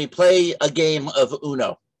 can we play a game of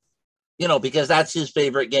Uno? You know, because that's his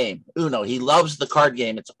favorite game, Uno. He loves the card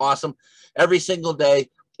game. It's awesome. Every single day,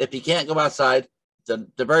 if he can't go outside, the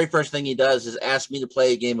very first thing he does is ask me to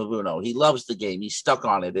play a game of Uno. He loves the game. He's stuck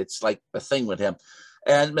on it. It's like a thing with him.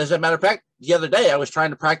 And as a matter of fact, the other day I was trying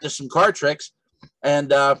to practice some card tricks,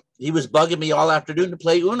 and he was bugging me all afternoon to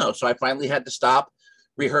play Uno. So I finally had to stop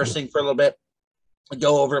rehearsing for a little bit,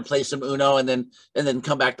 go over and play some Uno, and then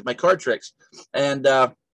come back to my card tricks. And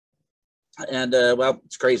well,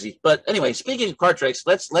 it's crazy. But anyway, speaking of card tricks,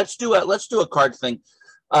 let's do a card thing.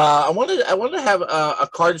 I wanted to have a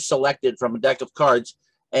card selected from a deck of cards,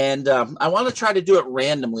 and I want to try to do it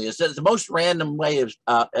randomly, as the most random way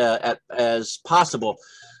as possible.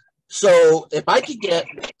 So if I could get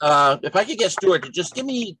Stuart to just give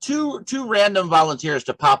me two random volunteers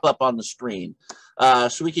to pop up on the screen,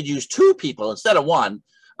 so we could use 2 people instead of 1.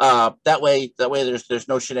 That way there's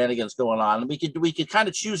no shenanigans going on. And we could kind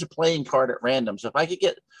of choose a playing card at random. So if I could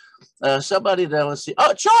get somebody to, let's see.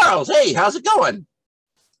 Oh, Charles, hey, how's it going?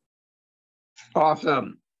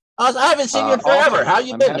 Awesome. I haven't seen you in forever. Awesome. How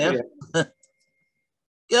you been, man? Happy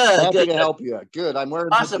Good. to help you. Good. I'm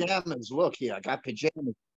wearing Awesome. pajamas. Look here, I got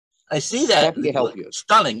pajamas. I see that. Happy to help you.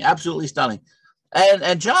 Stunning, absolutely stunning.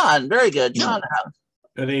 And John, very good. John,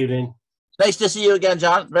 Good evening. nice to see you again,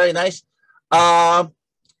 John. Very nice.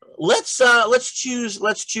 Let's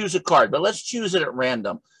choose a card, but let's choose it at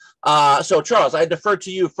random. So Charles, I defer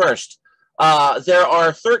to you first. There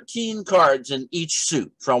are 13 cards in each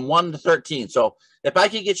suit from 1 to 13. So if I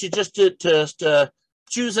could get you just to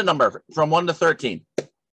choose a number from 1 to 13.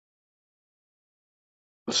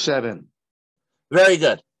 7. Very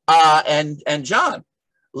good. And John,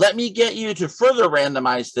 let me get you to further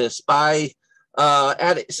randomize this by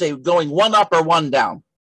going 1 up or 1 down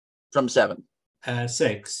from 7.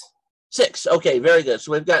 6. 6. Okay, very good.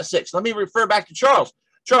 So we've got 6. Let me refer back to Charles.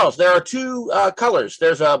 Charles, there are 2 colors.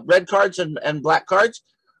 There's red cards and black cards.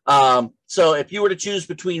 So if you were to choose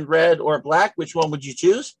between red or black, which one would you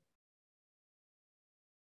choose?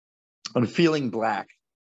 I'm feeling black.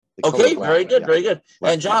 Okay, black, very good, yeah. very good.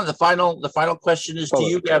 Black. And John, the final question is to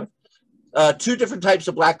you. We have 2 different types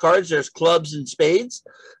of black cards. There's clubs and spades.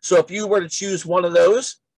 So if you were to choose one of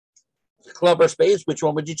those, club or spades, which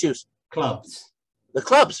one would you choose? Clubs. The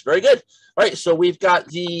clubs, very good. All right, so we've got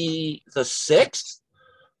the 6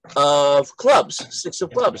 of clubs. 6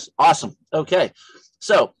 of clubs. Awesome. Okay,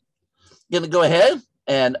 so I'm going to go ahead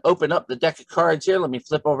and open up the deck of cards here. Let me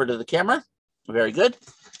flip over to the camera. Very good.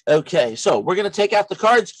 Okay, so we're going to take out the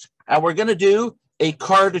cards and we're going to do a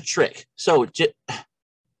card trick. So,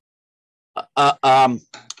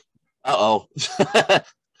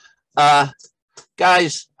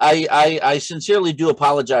 guys, I sincerely do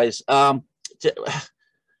apologize.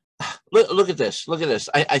 Look at this. Look at this.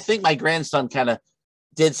 I think my grandson kind of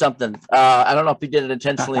did something. I don't know if he did it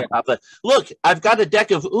intentionally or not, but look, I've got a deck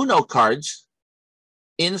of Uno cards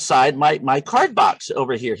inside my card box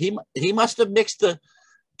over here. He must have mixed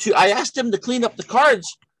I asked him to clean up the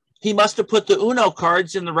cards. He must have put the Uno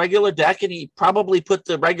cards in the regular deck, and he probably put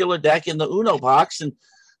the regular deck in the Uno box. And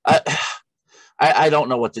I don't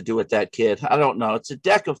know what to do with that kid. I don't know. It's a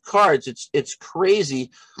deck of cards. It's crazy.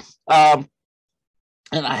 And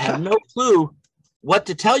I have no clue what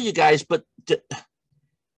to tell you guys, but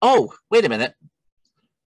oh, wait a minute.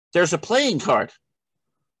 There's a playing card.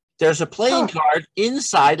 There's a playing card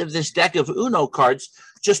inside of this deck of Uno cards,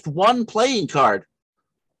 just 1 playing card.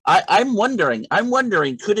 I'm wondering,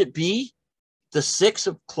 could it be the 6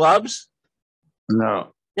 of clubs?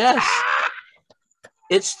 No. Yes.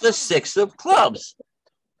 It's the 6 of clubs.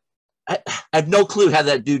 I have no clue how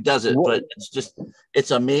that dude does it, but it's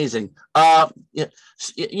amazing.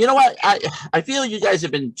 You know what? I feel you guys have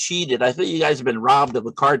been cheated. I feel you guys have been robbed of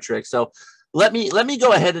a card trick. So let me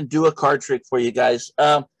go ahead and do a card trick for you guys.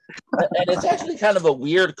 And it's actually kind of a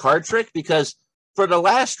weird card trick because for the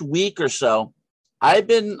last week or so, I've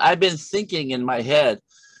been thinking in my head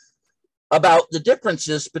about the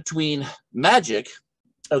differences between magic,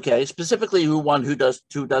 okay, specifically who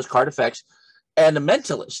does card effects, and a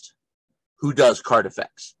mentalist who does card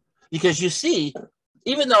effects. Because you see,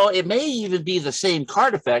 even though it may even be the same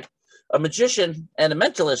card effect, a magician and a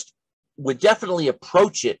mentalist would definitely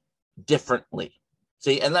approach it differently.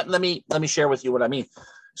 See, and let me share with you what I mean.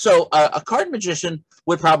 So a card magician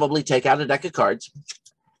would probably take out a deck of cards,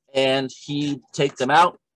 and he'd take them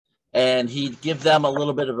out and he'd give them a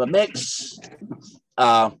little bit of a mix.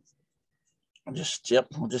 We'll just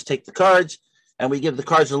take the cards and we give the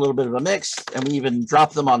cards a little bit of a mix, and we even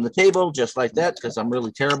drop them on the table just like that because I'm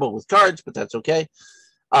really terrible with cards, but that's okay.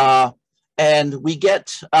 And we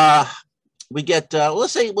get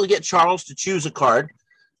let's say we'll get Charles to choose a card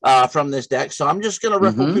from this deck. So I'm just going to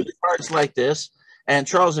riffle through the cards like this. And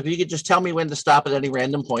Charles, if you could just tell me when to stop at any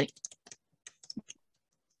random point.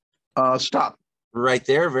 Stop. Right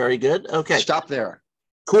there. Very good. Okay. Stop there.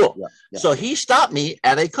 Cool. Yeah. So he stopped me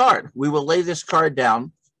at a card. We will lay this card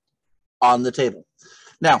down on the table.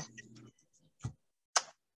 Now,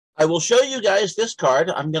 I will show you guys this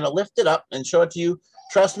card. I'm going to lift it up and show it to you.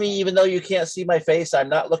 Trust me, even though you can't see my face, I'm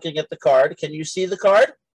not looking at the card. Can you see the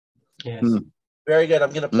card? Yes. Very good.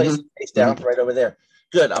 I'm going to place the face down right over there.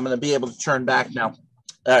 Good. I'm going to be able to turn back now.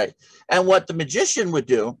 All right. And what the magician would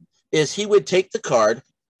do is he would take the card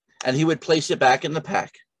and he would place it back in the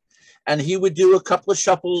pack. And he would do a couple of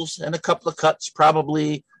shuffles and a couple of cuts,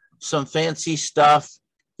 probably some fancy stuff.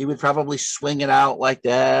 He would probably swing it out like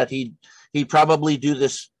that. He'd probably do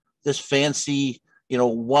this fancy,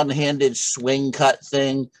 one-handed swing cut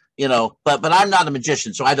thing, but I'm not a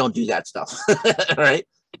magician, so I don't do that stuff. Right?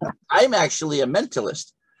 I'm actually a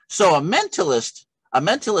mentalist. So a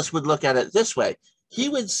mentalist would look at it this way. He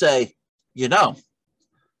would say,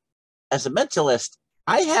 as a mentalist,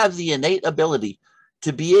 I have the innate ability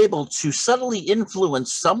to be able to subtly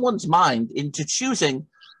influence someone's mind into choosing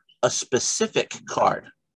a specific card.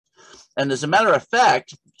 And as a matter of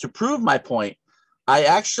fact, to prove my point, I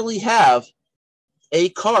actually have a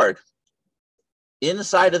card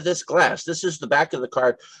inside of this glass. This is the back of the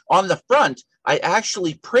card. On the front, I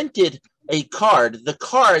actually printed a card, the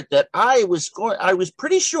card that I was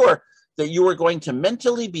pretty sure that you were going to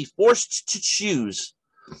mentally be forced to choose.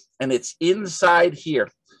 And it's inside here.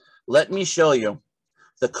 Let me show you.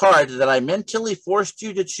 The card that I mentally forced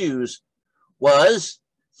you to choose was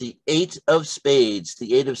the 8 of spades.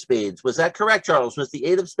 The 8 of spades. Was that correct, Charles? Was the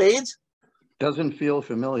 8 of spades? Doesn't feel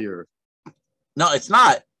familiar. No, it's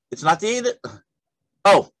not. It's not the 8 of...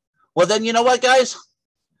 Oh, well then, you know what, guys?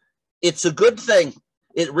 It's a good thing.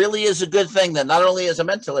 It really is a good thing that not only as a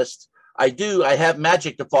mentalist, I have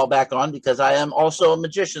magic to fall back on because I am also a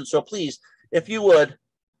magician. So please, if you would,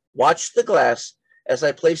 watch the glass as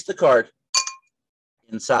I place the card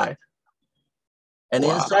inside. And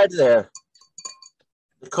inside there,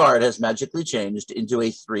 the card has magically changed into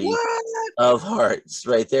a 3 of hearts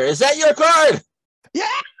right there. Is that your card? Yeah.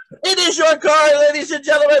 It is your card, ladies and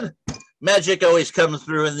gentlemen. Magic always comes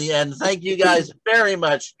through in the end. Thank you guys very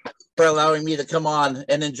much for allowing me to come on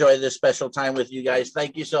and enjoy this special time with you guys.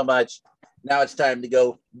 Thank you so much. Now it's time to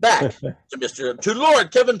go back to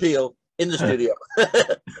Lord Kevin Peele in the studio.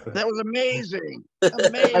 That was amazing.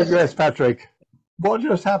 Amazing. Yes, Patrick. What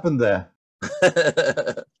just happened there?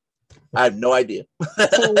 I have no idea.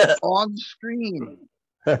 On screen.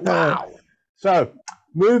 Wow. So,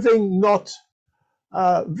 moving not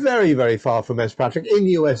very, very far from S. Patrick in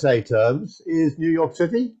USA terms is New York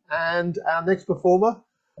City, and our next performer,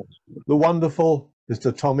 the wonderful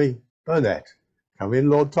Mr. Tommy Burnett. Come in,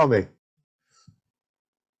 Lord Tommy.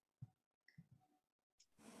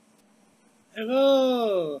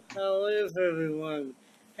 Hello, how is everyone?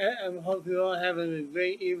 I hope you're all having a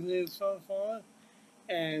great evening so far.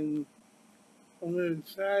 And I'm going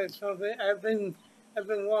to try something. I've been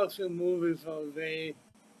watching movies all day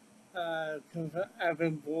because I've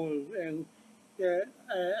been bored. And yeah,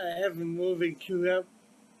 I have a movie queued up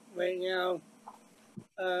right now.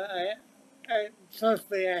 I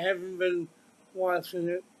trust me, I haven't been watching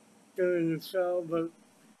it during the show, but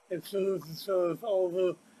as soon as the show is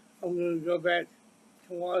over, I'm going to go back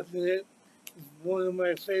to watching it. It's one of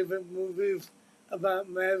my favorite movies about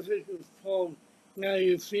magic. It's called Now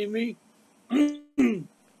You See Me.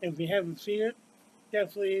 If you haven't seen it,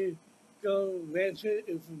 definitely go rent it.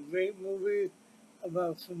 It's a great movie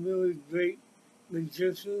about some really great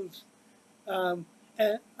magicians. And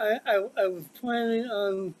I was planning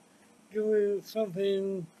on doing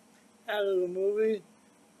something out of the movie,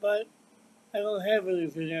 but I don't have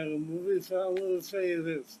anything out of the movie, so I'm going to say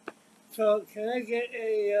this. So can I get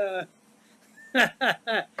a,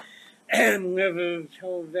 I'm never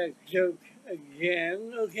told that joke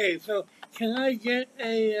again. Okay, so can I get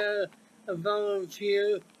a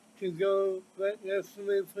volunteer to go right next to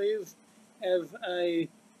me, please, as I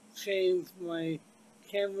change my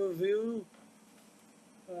camera view?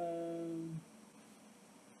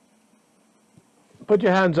 Put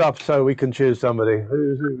your hands up so we can choose somebody.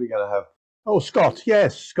 Who are we going to have? Oh, Scott.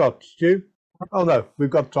 Yes, Scott. Stu? Oh, no, we've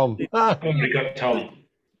got Tom. We've got Tom.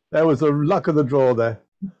 There was the luck of the draw there.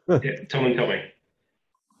 Yeah, Tom and Tommy.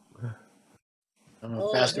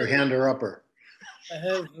 Faster hander upper. I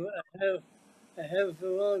have the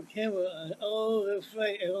wrong camera on. Oh, that's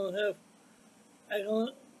right.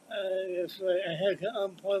 That's right. I had to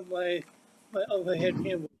unplug my overhead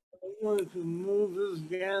camera. I'm going to move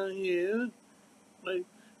this down here. Like,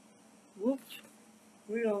 whoops.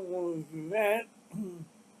 We don't want to do that.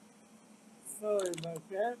 Sorry about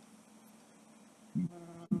that.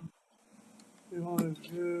 We want to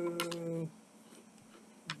do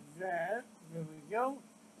that. There we go.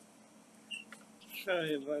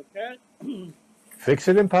 Sorry about that. Fix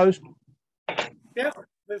it in post. Yep,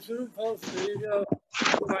 fix it in post. There you go.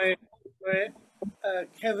 my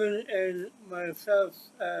Kevin and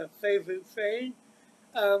myself's favorite saying.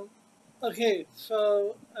 Okay,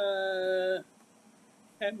 so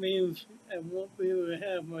that means I won't be able to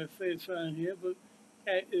have my face on here, but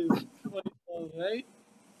that is quite all right.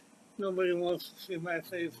 Nobody wants to see my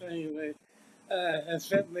face anyway,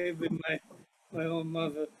 except maybe my own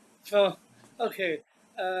mother. So, okay,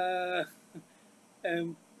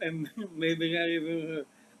 and maybe not even her.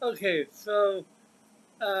 Okay, so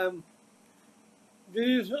um,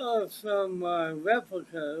 these are some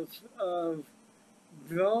replicas of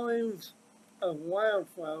drawings of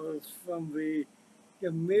wildflowers from the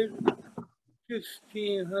mid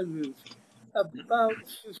 1600s, about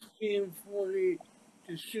 1640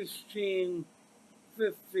 to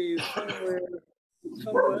 1650,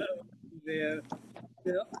 somewhere around there.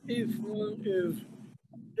 Now, each one is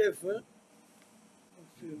different.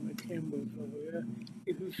 Let's see, my camera's over there.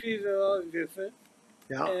 You can see they're all different.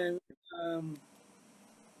 Yeah. And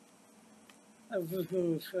I'm just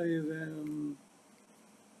going to say them.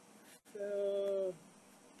 So,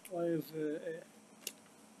 what is it?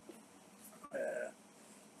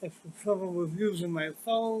 It's the trouble with using my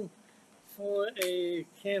phone for a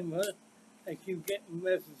camera. I keep getting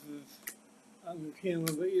messages on the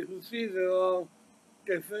camera, but you can see they're all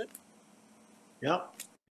different. Yep.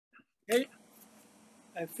 Okay.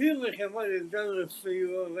 I feel like I might have done this for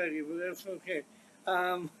you already, but that's okay.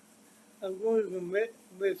 I'm going to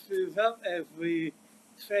mix these up, as we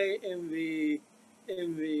say in the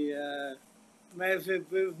magic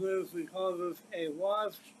business. We call this a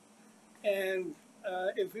wash. And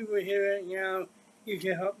if you were here right now, you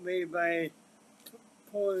can help me by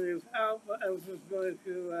pulling this out. But I was just going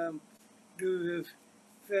to do this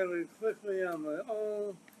fairly quickly on my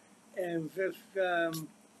own, and just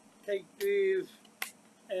take these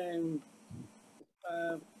and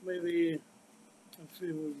maybe, let's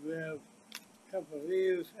see, we'll grab a couple of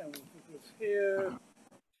these and we'll put this here,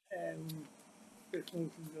 and this one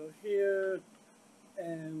can go here,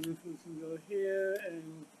 and this one can go here,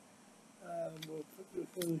 and we'll put this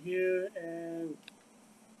one here, and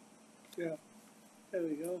yeah, there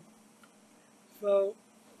we go. So,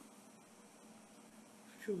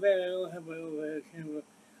 too bad I don't have my overhead camera.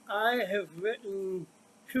 I have written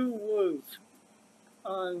 2 words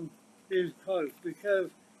on these cards because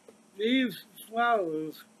these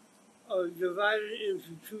flowers are divided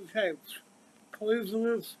into 2 types,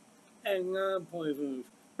 poisonous and non-poisonous.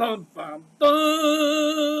 Bum, bum,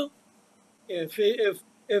 bum! Yeah, see, if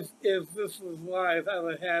this was live, I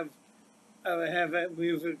would have that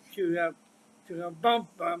music queued up to go bum,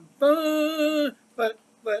 bum, bum! But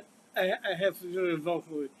I have to do it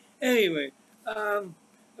vocally. Anyway, I'm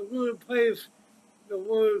going to place the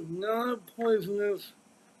word non-poisonous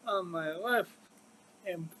on my left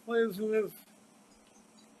and poisonous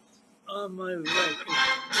on my right.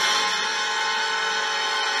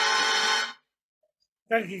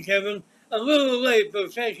 Thank you, Kevin. A little late,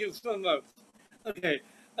 but thank you so much. Okay.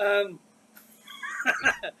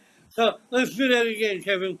 So let's do that again,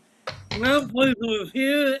 Kevin. Non-poisonous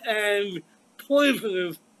here and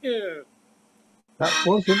poisonous here. That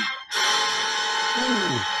wasn't.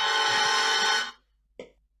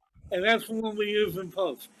 And that's the one we use in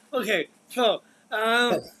post. Okay, so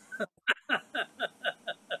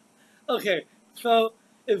okay, so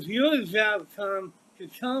it's your job, Tom, to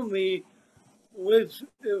tell me which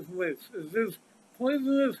is which. Is this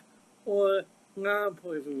poisonous or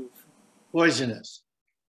non-poisonous? Poisonous.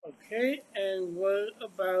 Okay, and what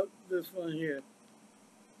about this one here?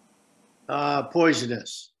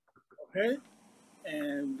 Poisonous. Okay,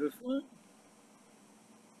 and this one?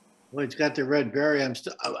 Well, it's got the red berry.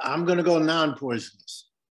 I'm going to go non-poisonous.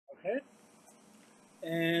 Okay,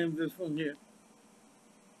 and this one here?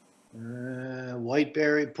 White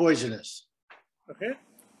berry, poisonous. Okay,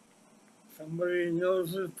 somebody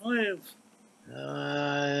knows his plants.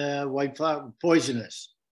 White flower,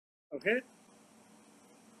 poisonous. Okay,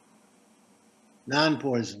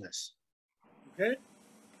 non-poisonous. okay,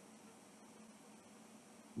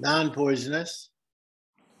 non-poisonous.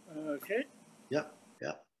 okay. Yep.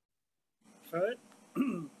 Sorry.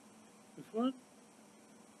 This one?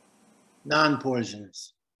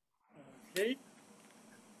 Non-poisonous. Okay.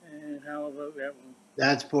 And how about that one?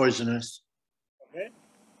 That's poisonous. Okay.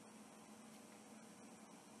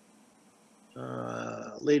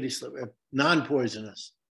 Lady slipper,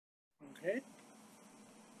 non-poisonous. Okay.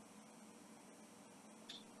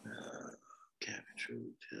 Cabbage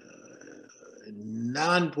root,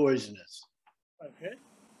 non-poisonous. Okay.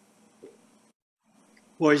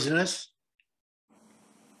 Poisonous.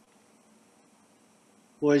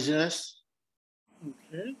 Poisonous.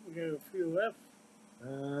 Okay. We got a few left.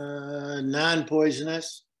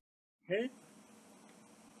 Non-poisonous. Okay.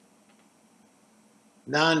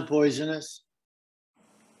 Non-poisonous.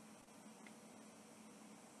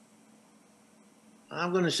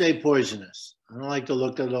 I'm going to say poisonous. I don't like the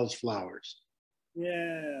look of those flowers.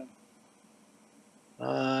 Yeah.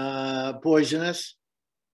 Poisonous.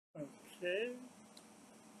 Okay.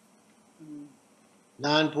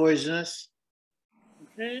 Non-poisonous.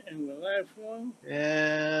 Okay, and the last one.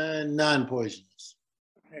 And non-poisonous.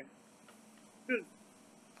 Okay. Good.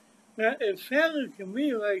 Now, it sounded to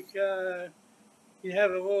me like you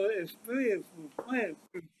have a little experience with plants.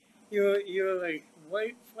 You're like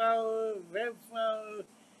white flower, red flower,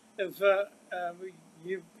 and so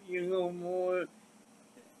you know more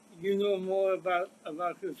about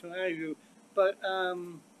this than I do. But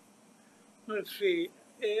let's see,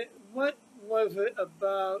 what was it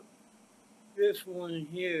about this one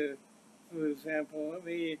here, for example? Let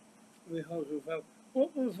me hold this up.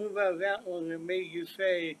 What was it about that one that made you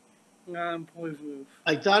say non-poisonous?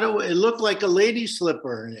 I thought it looked like a lady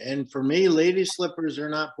slipper, and for me, lady slippers are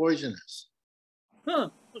not poisonous. Huh.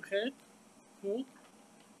 Okay. Cool.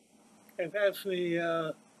 It's actually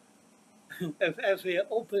it's actually an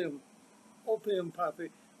opium poppy.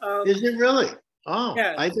 Is it really? Oh,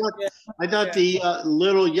 Yeah. I thought the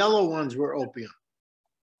little yellow ones were opium.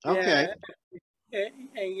 Okay. Yeah,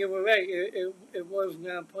 and you were right. It was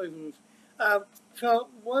non-poisonous. So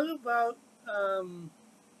what about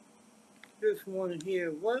this one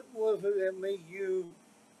here? What was it that made you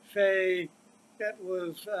say that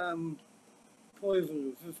was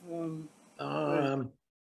poisonous? This one.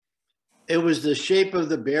 It was the shape of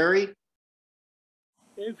the berry.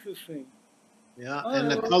 Interesting. Yeah,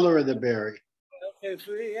 and the color of the berry. Okay,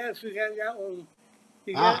 so yes, we got that one.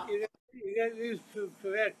 You got these two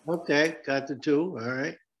correct. Okay, got the two. All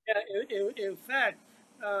right. Yeah, in fact,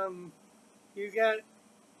 you got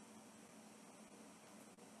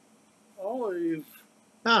all of these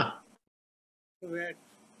correct.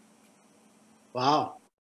 Wow.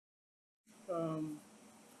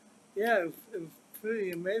 Yeah, it's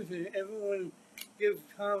pretty amazing. Everyone gives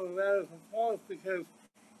Tom a round of applause because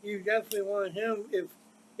you definitely want him if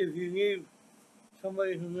you need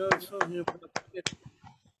somebody who knows something about it.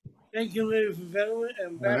 Thank you, ladies and gentlemen.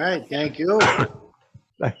 And All right, thank you.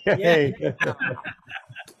 Hey.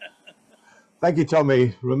 Thank you,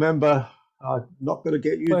 Tommy. Remember, I'm not going to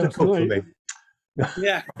get you to Last cook for night. me.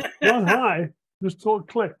 Yeah. Not high, just till it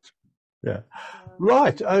clicked. Yeah.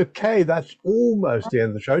 Right. Okay. That's almost the end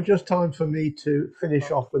of the show. Just time for me to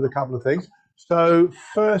finish off with a couple of things. So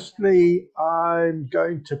firstly, I'm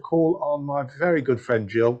going to call on my very good friend,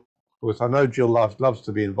 Jill, because I know Jill loves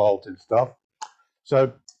to be involved in stuff.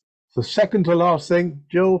 So the second to last thing,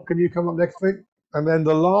 Jill, can you come up next week? And then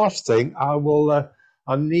the last thing, I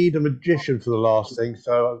need a magician for the last thing.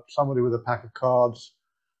 So somebody with a pack of cards.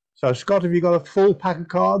 So Scott, have you got a full pack of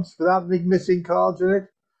cards without any missing cards in it?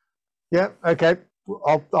 Yeah, okay.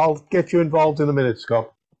 I'll get you involved in a minute,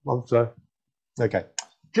 Scott. Okay.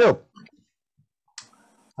 Jill,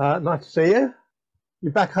 nice to see you. You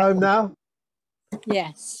back home now?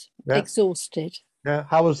 Yes, Yeah. exhausted. Yeah.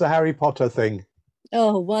 How was the Harry Potter thing?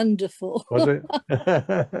 Oh, wonderful. Was it?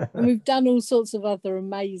 And we've done all sorts of other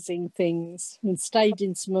amazing things and stayed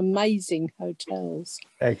in some amazing hotels.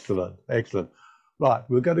 Excellent, excellent. Right,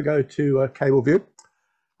 we're going to go to Cable View,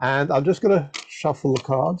 and I'm just going to shuffle the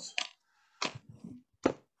cards.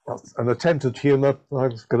 An attempt at humour.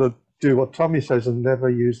 I'm going to do what Tommy says and never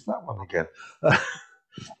use that one again.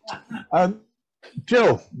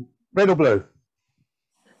 Jill, red or blue?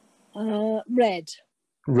 Red.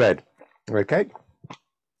 Red. Okay.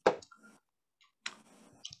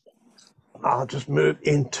 I'll just move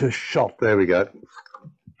into shot. There we go.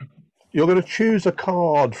 You're going to choose a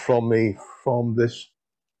card from me from this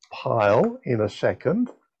pile in a second.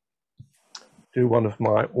 Do one of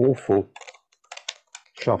my awful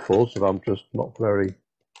shuffles that I'm just not very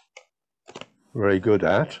good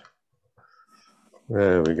at.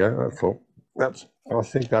 There we go. I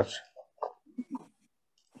think that's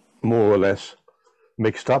more or less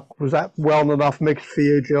mixed up. Was that well enough mixed for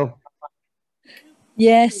you, Jill?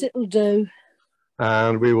 Yes, it'll do.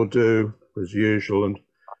 And we will do as usual and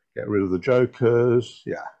get rid of the jokers.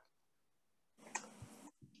 Yeah.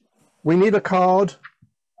 We need a card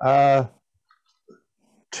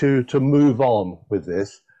to move on with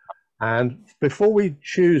this. And before we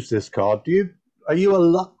choose this card, are you a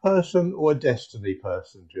luck person or a destiny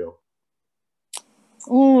person, Jill?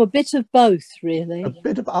 Oh, a bit of both, really. A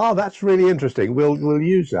bit of, that's really interesting. We'll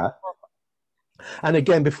use that. And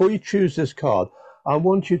again, before you choose this card, I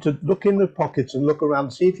want you to look in the pockets and look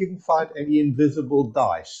around, see if you can find any invisible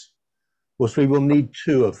dice course, we will need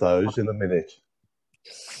 2 of those in a minute.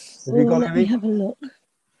 Have you got let any? me have a look.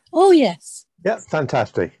 Oh, yes. Yeah,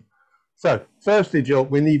 fantastic. So, firstly, Jill,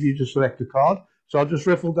 we need you to select a card. So I'll just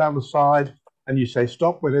riffle down the side and you say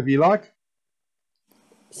stop whenever you like.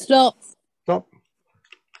 Stop. Stop.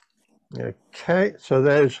 Okay, so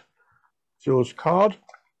there's Jill's card.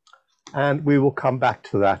 And we will come back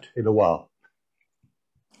to that in a while.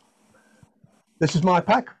 This is my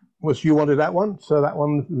pack. Was you wanted that one, so that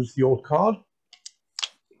one was your card.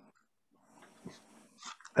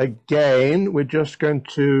 Again, we're just going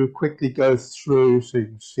to quickly go through so you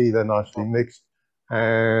can see they're nicely mixed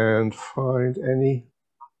and find any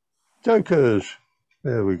jokers.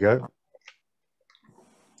 There we go.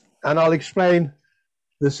 And I'll explain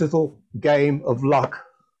this little game of luck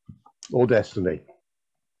or destiny.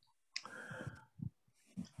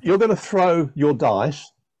 You're going to throw your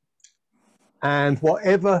dice, and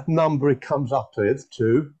whatever number it comes up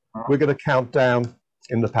to, we're going to count down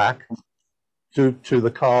in the pack to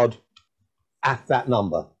the card at that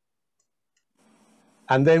number.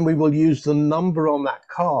 And then we will use the number on that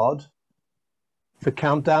card to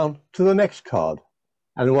count down to the next card.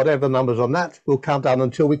 And whatever number's on that, we'll count down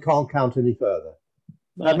until we can't count any further.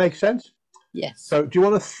 Right. That makes sense? Yes. So do you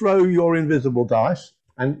want to throw your invisible dice?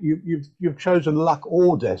 And you've chosen luck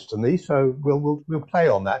or destiny, so we'll play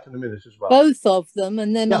on that in a minute as well. Both of them,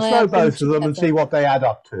 and then I throw both of them and see what they add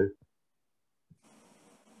up to.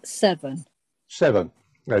 7. 7.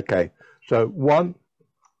 Okay. So 1,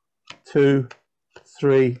 2,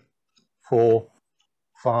 3, 4,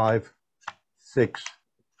 5, 6,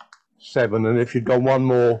 7, and if you'd gone one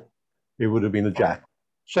more, it would have been a jack.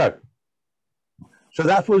 So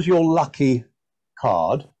that was your lucky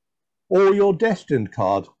card. Or your destined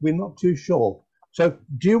card, we're not too sure. So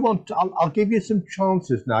do you want to, I'll give you some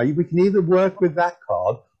chances now. We can either work with that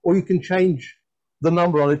card or you can change the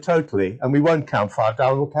number on it totally and we won't count 5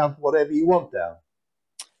 down, we'll count whatever you want down.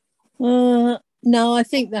 No, I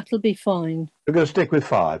think that'll be fine. We're going to stick with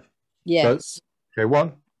 5. Yes. So, okay,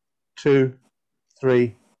 1, 2,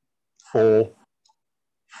 3, 4,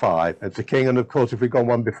 5. It's a king, and of course if we've gone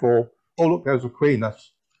one before, oh look, there's a queen,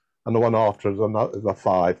 and the one after is a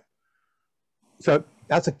 5. So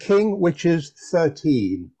that's a king, which is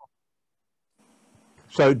 13.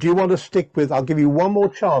 So do you want to stick with, I'll give you one more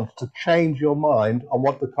chance to change your mind on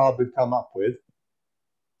what the card would come up with.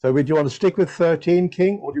 So do you want to stick with 13,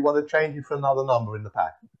 king, or do you want to change it for another number in the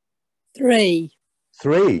pack? 3.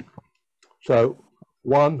 3. So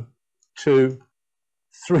 1, 2,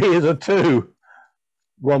 3 is a 2.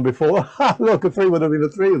 One before. Look, a 3 would have been a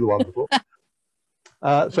 3 of the one before.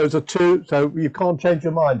 So it's a 2, so you can't change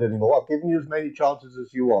your mind anymore. I've given you as many chances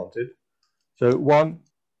as you wanted. So 1,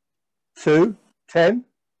 2, 10.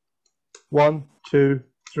 1, 2,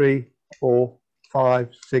 3, 4, 5,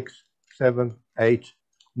 6, 7, 8,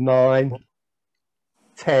 9,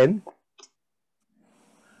 10.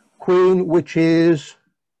 Queen, which is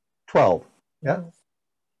 12. Yeah.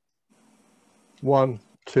 1,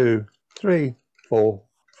 2, 3, 4,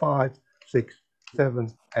 5, 6,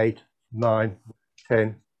 7, 8, 9,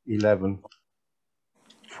 10, 11,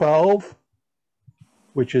 12,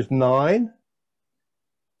 which is 9.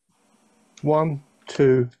 1,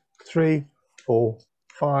 2, 3, 4,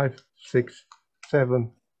 5, 6,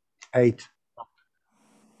 7, 8,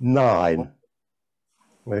 9.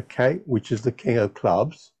 Okay, which is the king of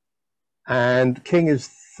clubs. And king is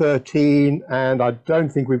 13, and I don't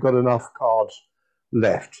think we've got enough cards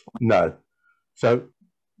left. No. So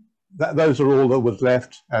those are all that was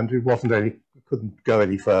left, and it wasn't any, couldn't go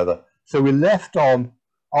any further. So we left on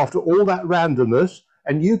after all that randomness,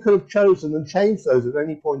 and you could have chosen and changed those at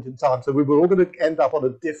any point in time. So we were all going to end up on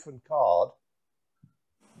a different card.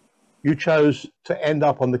 You chose to end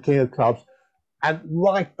up on the king of clubs, and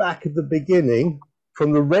right back at the beginning,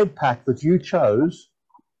 from the red pack that you chose,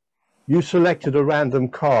 you selected a random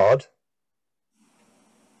card,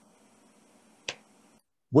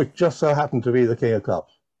 which just so happened to be the king of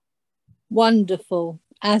clubs. Wonderful,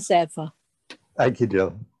 as ever. Thank you,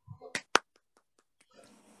 Jill.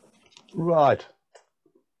 Right.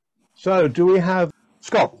 So, do we have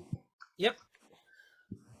Scott? Yep.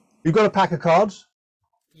 You've got a pack of cards.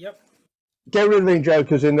 Yep. Get rid of the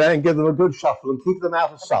jokers in there and give them a good shuffle and keep them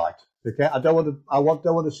out of sight. Okay. I don't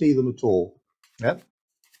want to see them at all. Yep.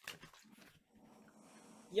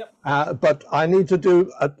 Yep. But I need to do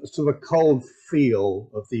a sort of cold feel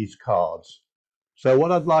of these cards. So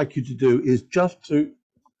what I'd like you to do is just to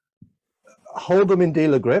hold them in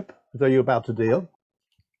dealer grip, as though you're about to deal,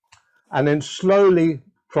 and then slowly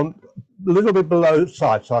from a little bit below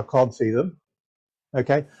sight, so I can't see them.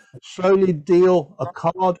 Okay, slowly deal a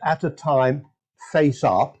card at a time, face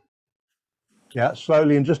up, Yeah,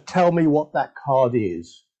 slowly, and just tell me what that card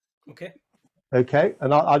is. Okay. Okay,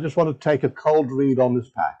 and I just want to take a cold read on this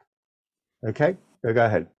pack. Okay, go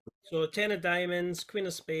ahead. So 10 of diamonds, queen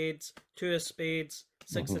of spades, 2 of spades,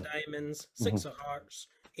 6 of diamonds, 6 of hearts,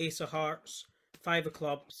 ace of hearts, 5 of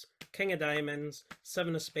clubs, king of diamonds,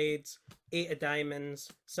 7 of spades, 8 of diamonds,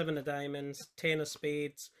 7 of diamonds, 10 of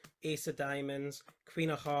spades, ace of diamonds, queen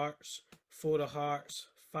of hearts, 4 of hearts,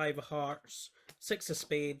 5 of hearts, 6 of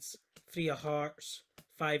spades, 3 of hearts,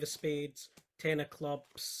 5 of spades, 10 of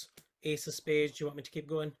clubs, ace of spades. Do you want me to keep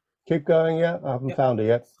going? Keep going, yeah. I haven't found it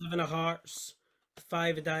yet. 7 of hearts,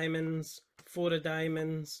 5 of diamonds, 4 of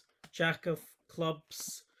diamonds, jack of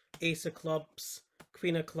clubs, ace of clubs,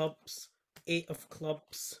 queen of clubs, 8 of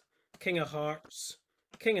clubs, king of hearts,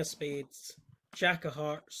 king of spades, jack of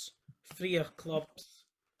hearts, 3 of clubs,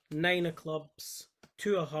 9 of clubs,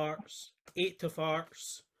 2 of hearts, 8 of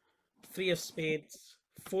hearts, 3 of spades,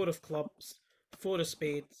 4 of clubs, 4 of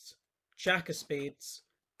spades, jack of spades,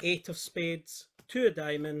 8 of spades, 2 of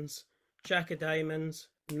diamonds, jack of diamonds,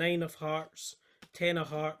 9 of hearts, 10 of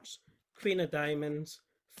hearts, queen of diamonds,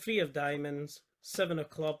 3 of diamonds, 7 of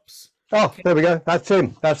clubs. Oh, there we go. That's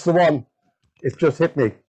him. That's the one. It's just hit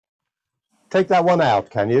me. Take that one out,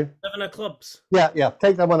 can you? 7 of clubs. Yeah.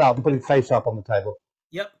 Take that one out and put it face up on the table.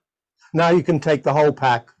 Yep. Now you can take the whole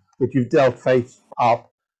pack that you've dealt face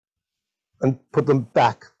up and put them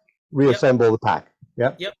back. Reassemble the pack.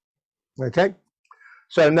 Yep. Yep. Okay.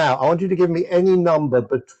 So now I want you to give me any number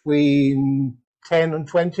between 10 and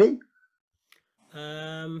 20.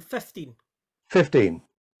 15. 15.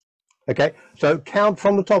 Okay. So count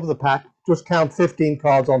from the top of the pack. Just count 15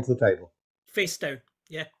 cards onto the table. Face down.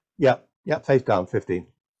 Yeah. Yeah. Face down. 15.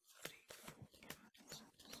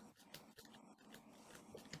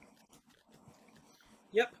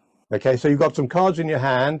 Yep. Okay. So you've got some cards in your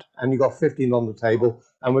hand and you've got 15 on the table,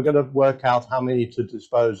 and we're going to work out how many to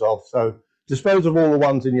dispose of. So dispose of all the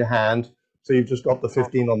ones in your hand. So you've just got the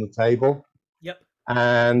 15 on the table. Yep.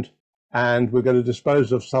 And we're going to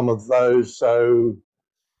dispose of some of those. So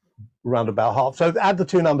around about half. So add the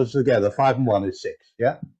two numbers together. 5 and 1 is 6.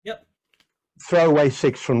 Yeah. Yep. Throw away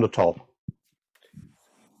 6 from the top.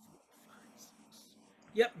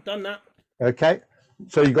 Yep. Done that. Okay.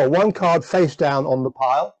 So you've got one card face down on the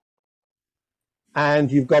pile,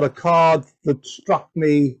 and you've got a card that struck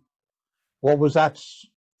me. What was that?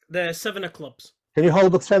 The 7 of clubs. Can you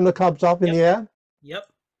hold the 7 of clubs up in the air? Yep.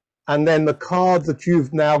 And then the card that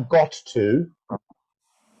you've now got to,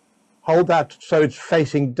 hold that so it's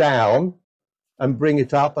facing down and bring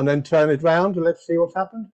it up and then turn it round and let's see what's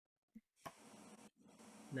happened.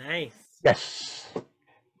 Nice. Yes.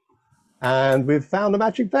 And we've found a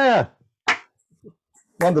magic pair.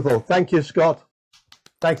 Wonderful. Thank you, Scott.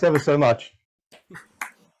 Thanks ever so much.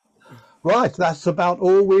 Right, that's about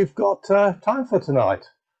all we've got time for tonight.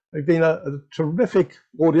 We've been a terrific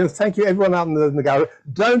audience. Thank you, everyone out in the gallery.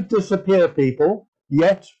 Don't disappear, people,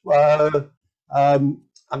 yet.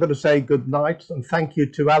 I'm going to say good night and thank you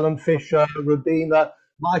to Alan Fisher, Robina,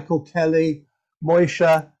 Michael Kelly,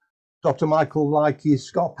 Moshe, Dr. Michael Likey,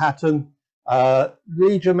 Scott Paton,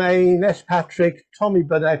 Germain, S. Patrick, Tommy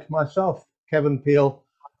Burnett, myself, Kevin Peel.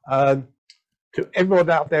 To everyone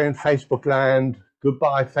out there in Facebook land,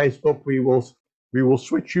 goodbye, Facebook. We will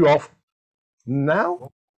switch you off now,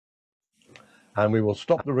 and we will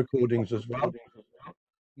stop the recordings as well.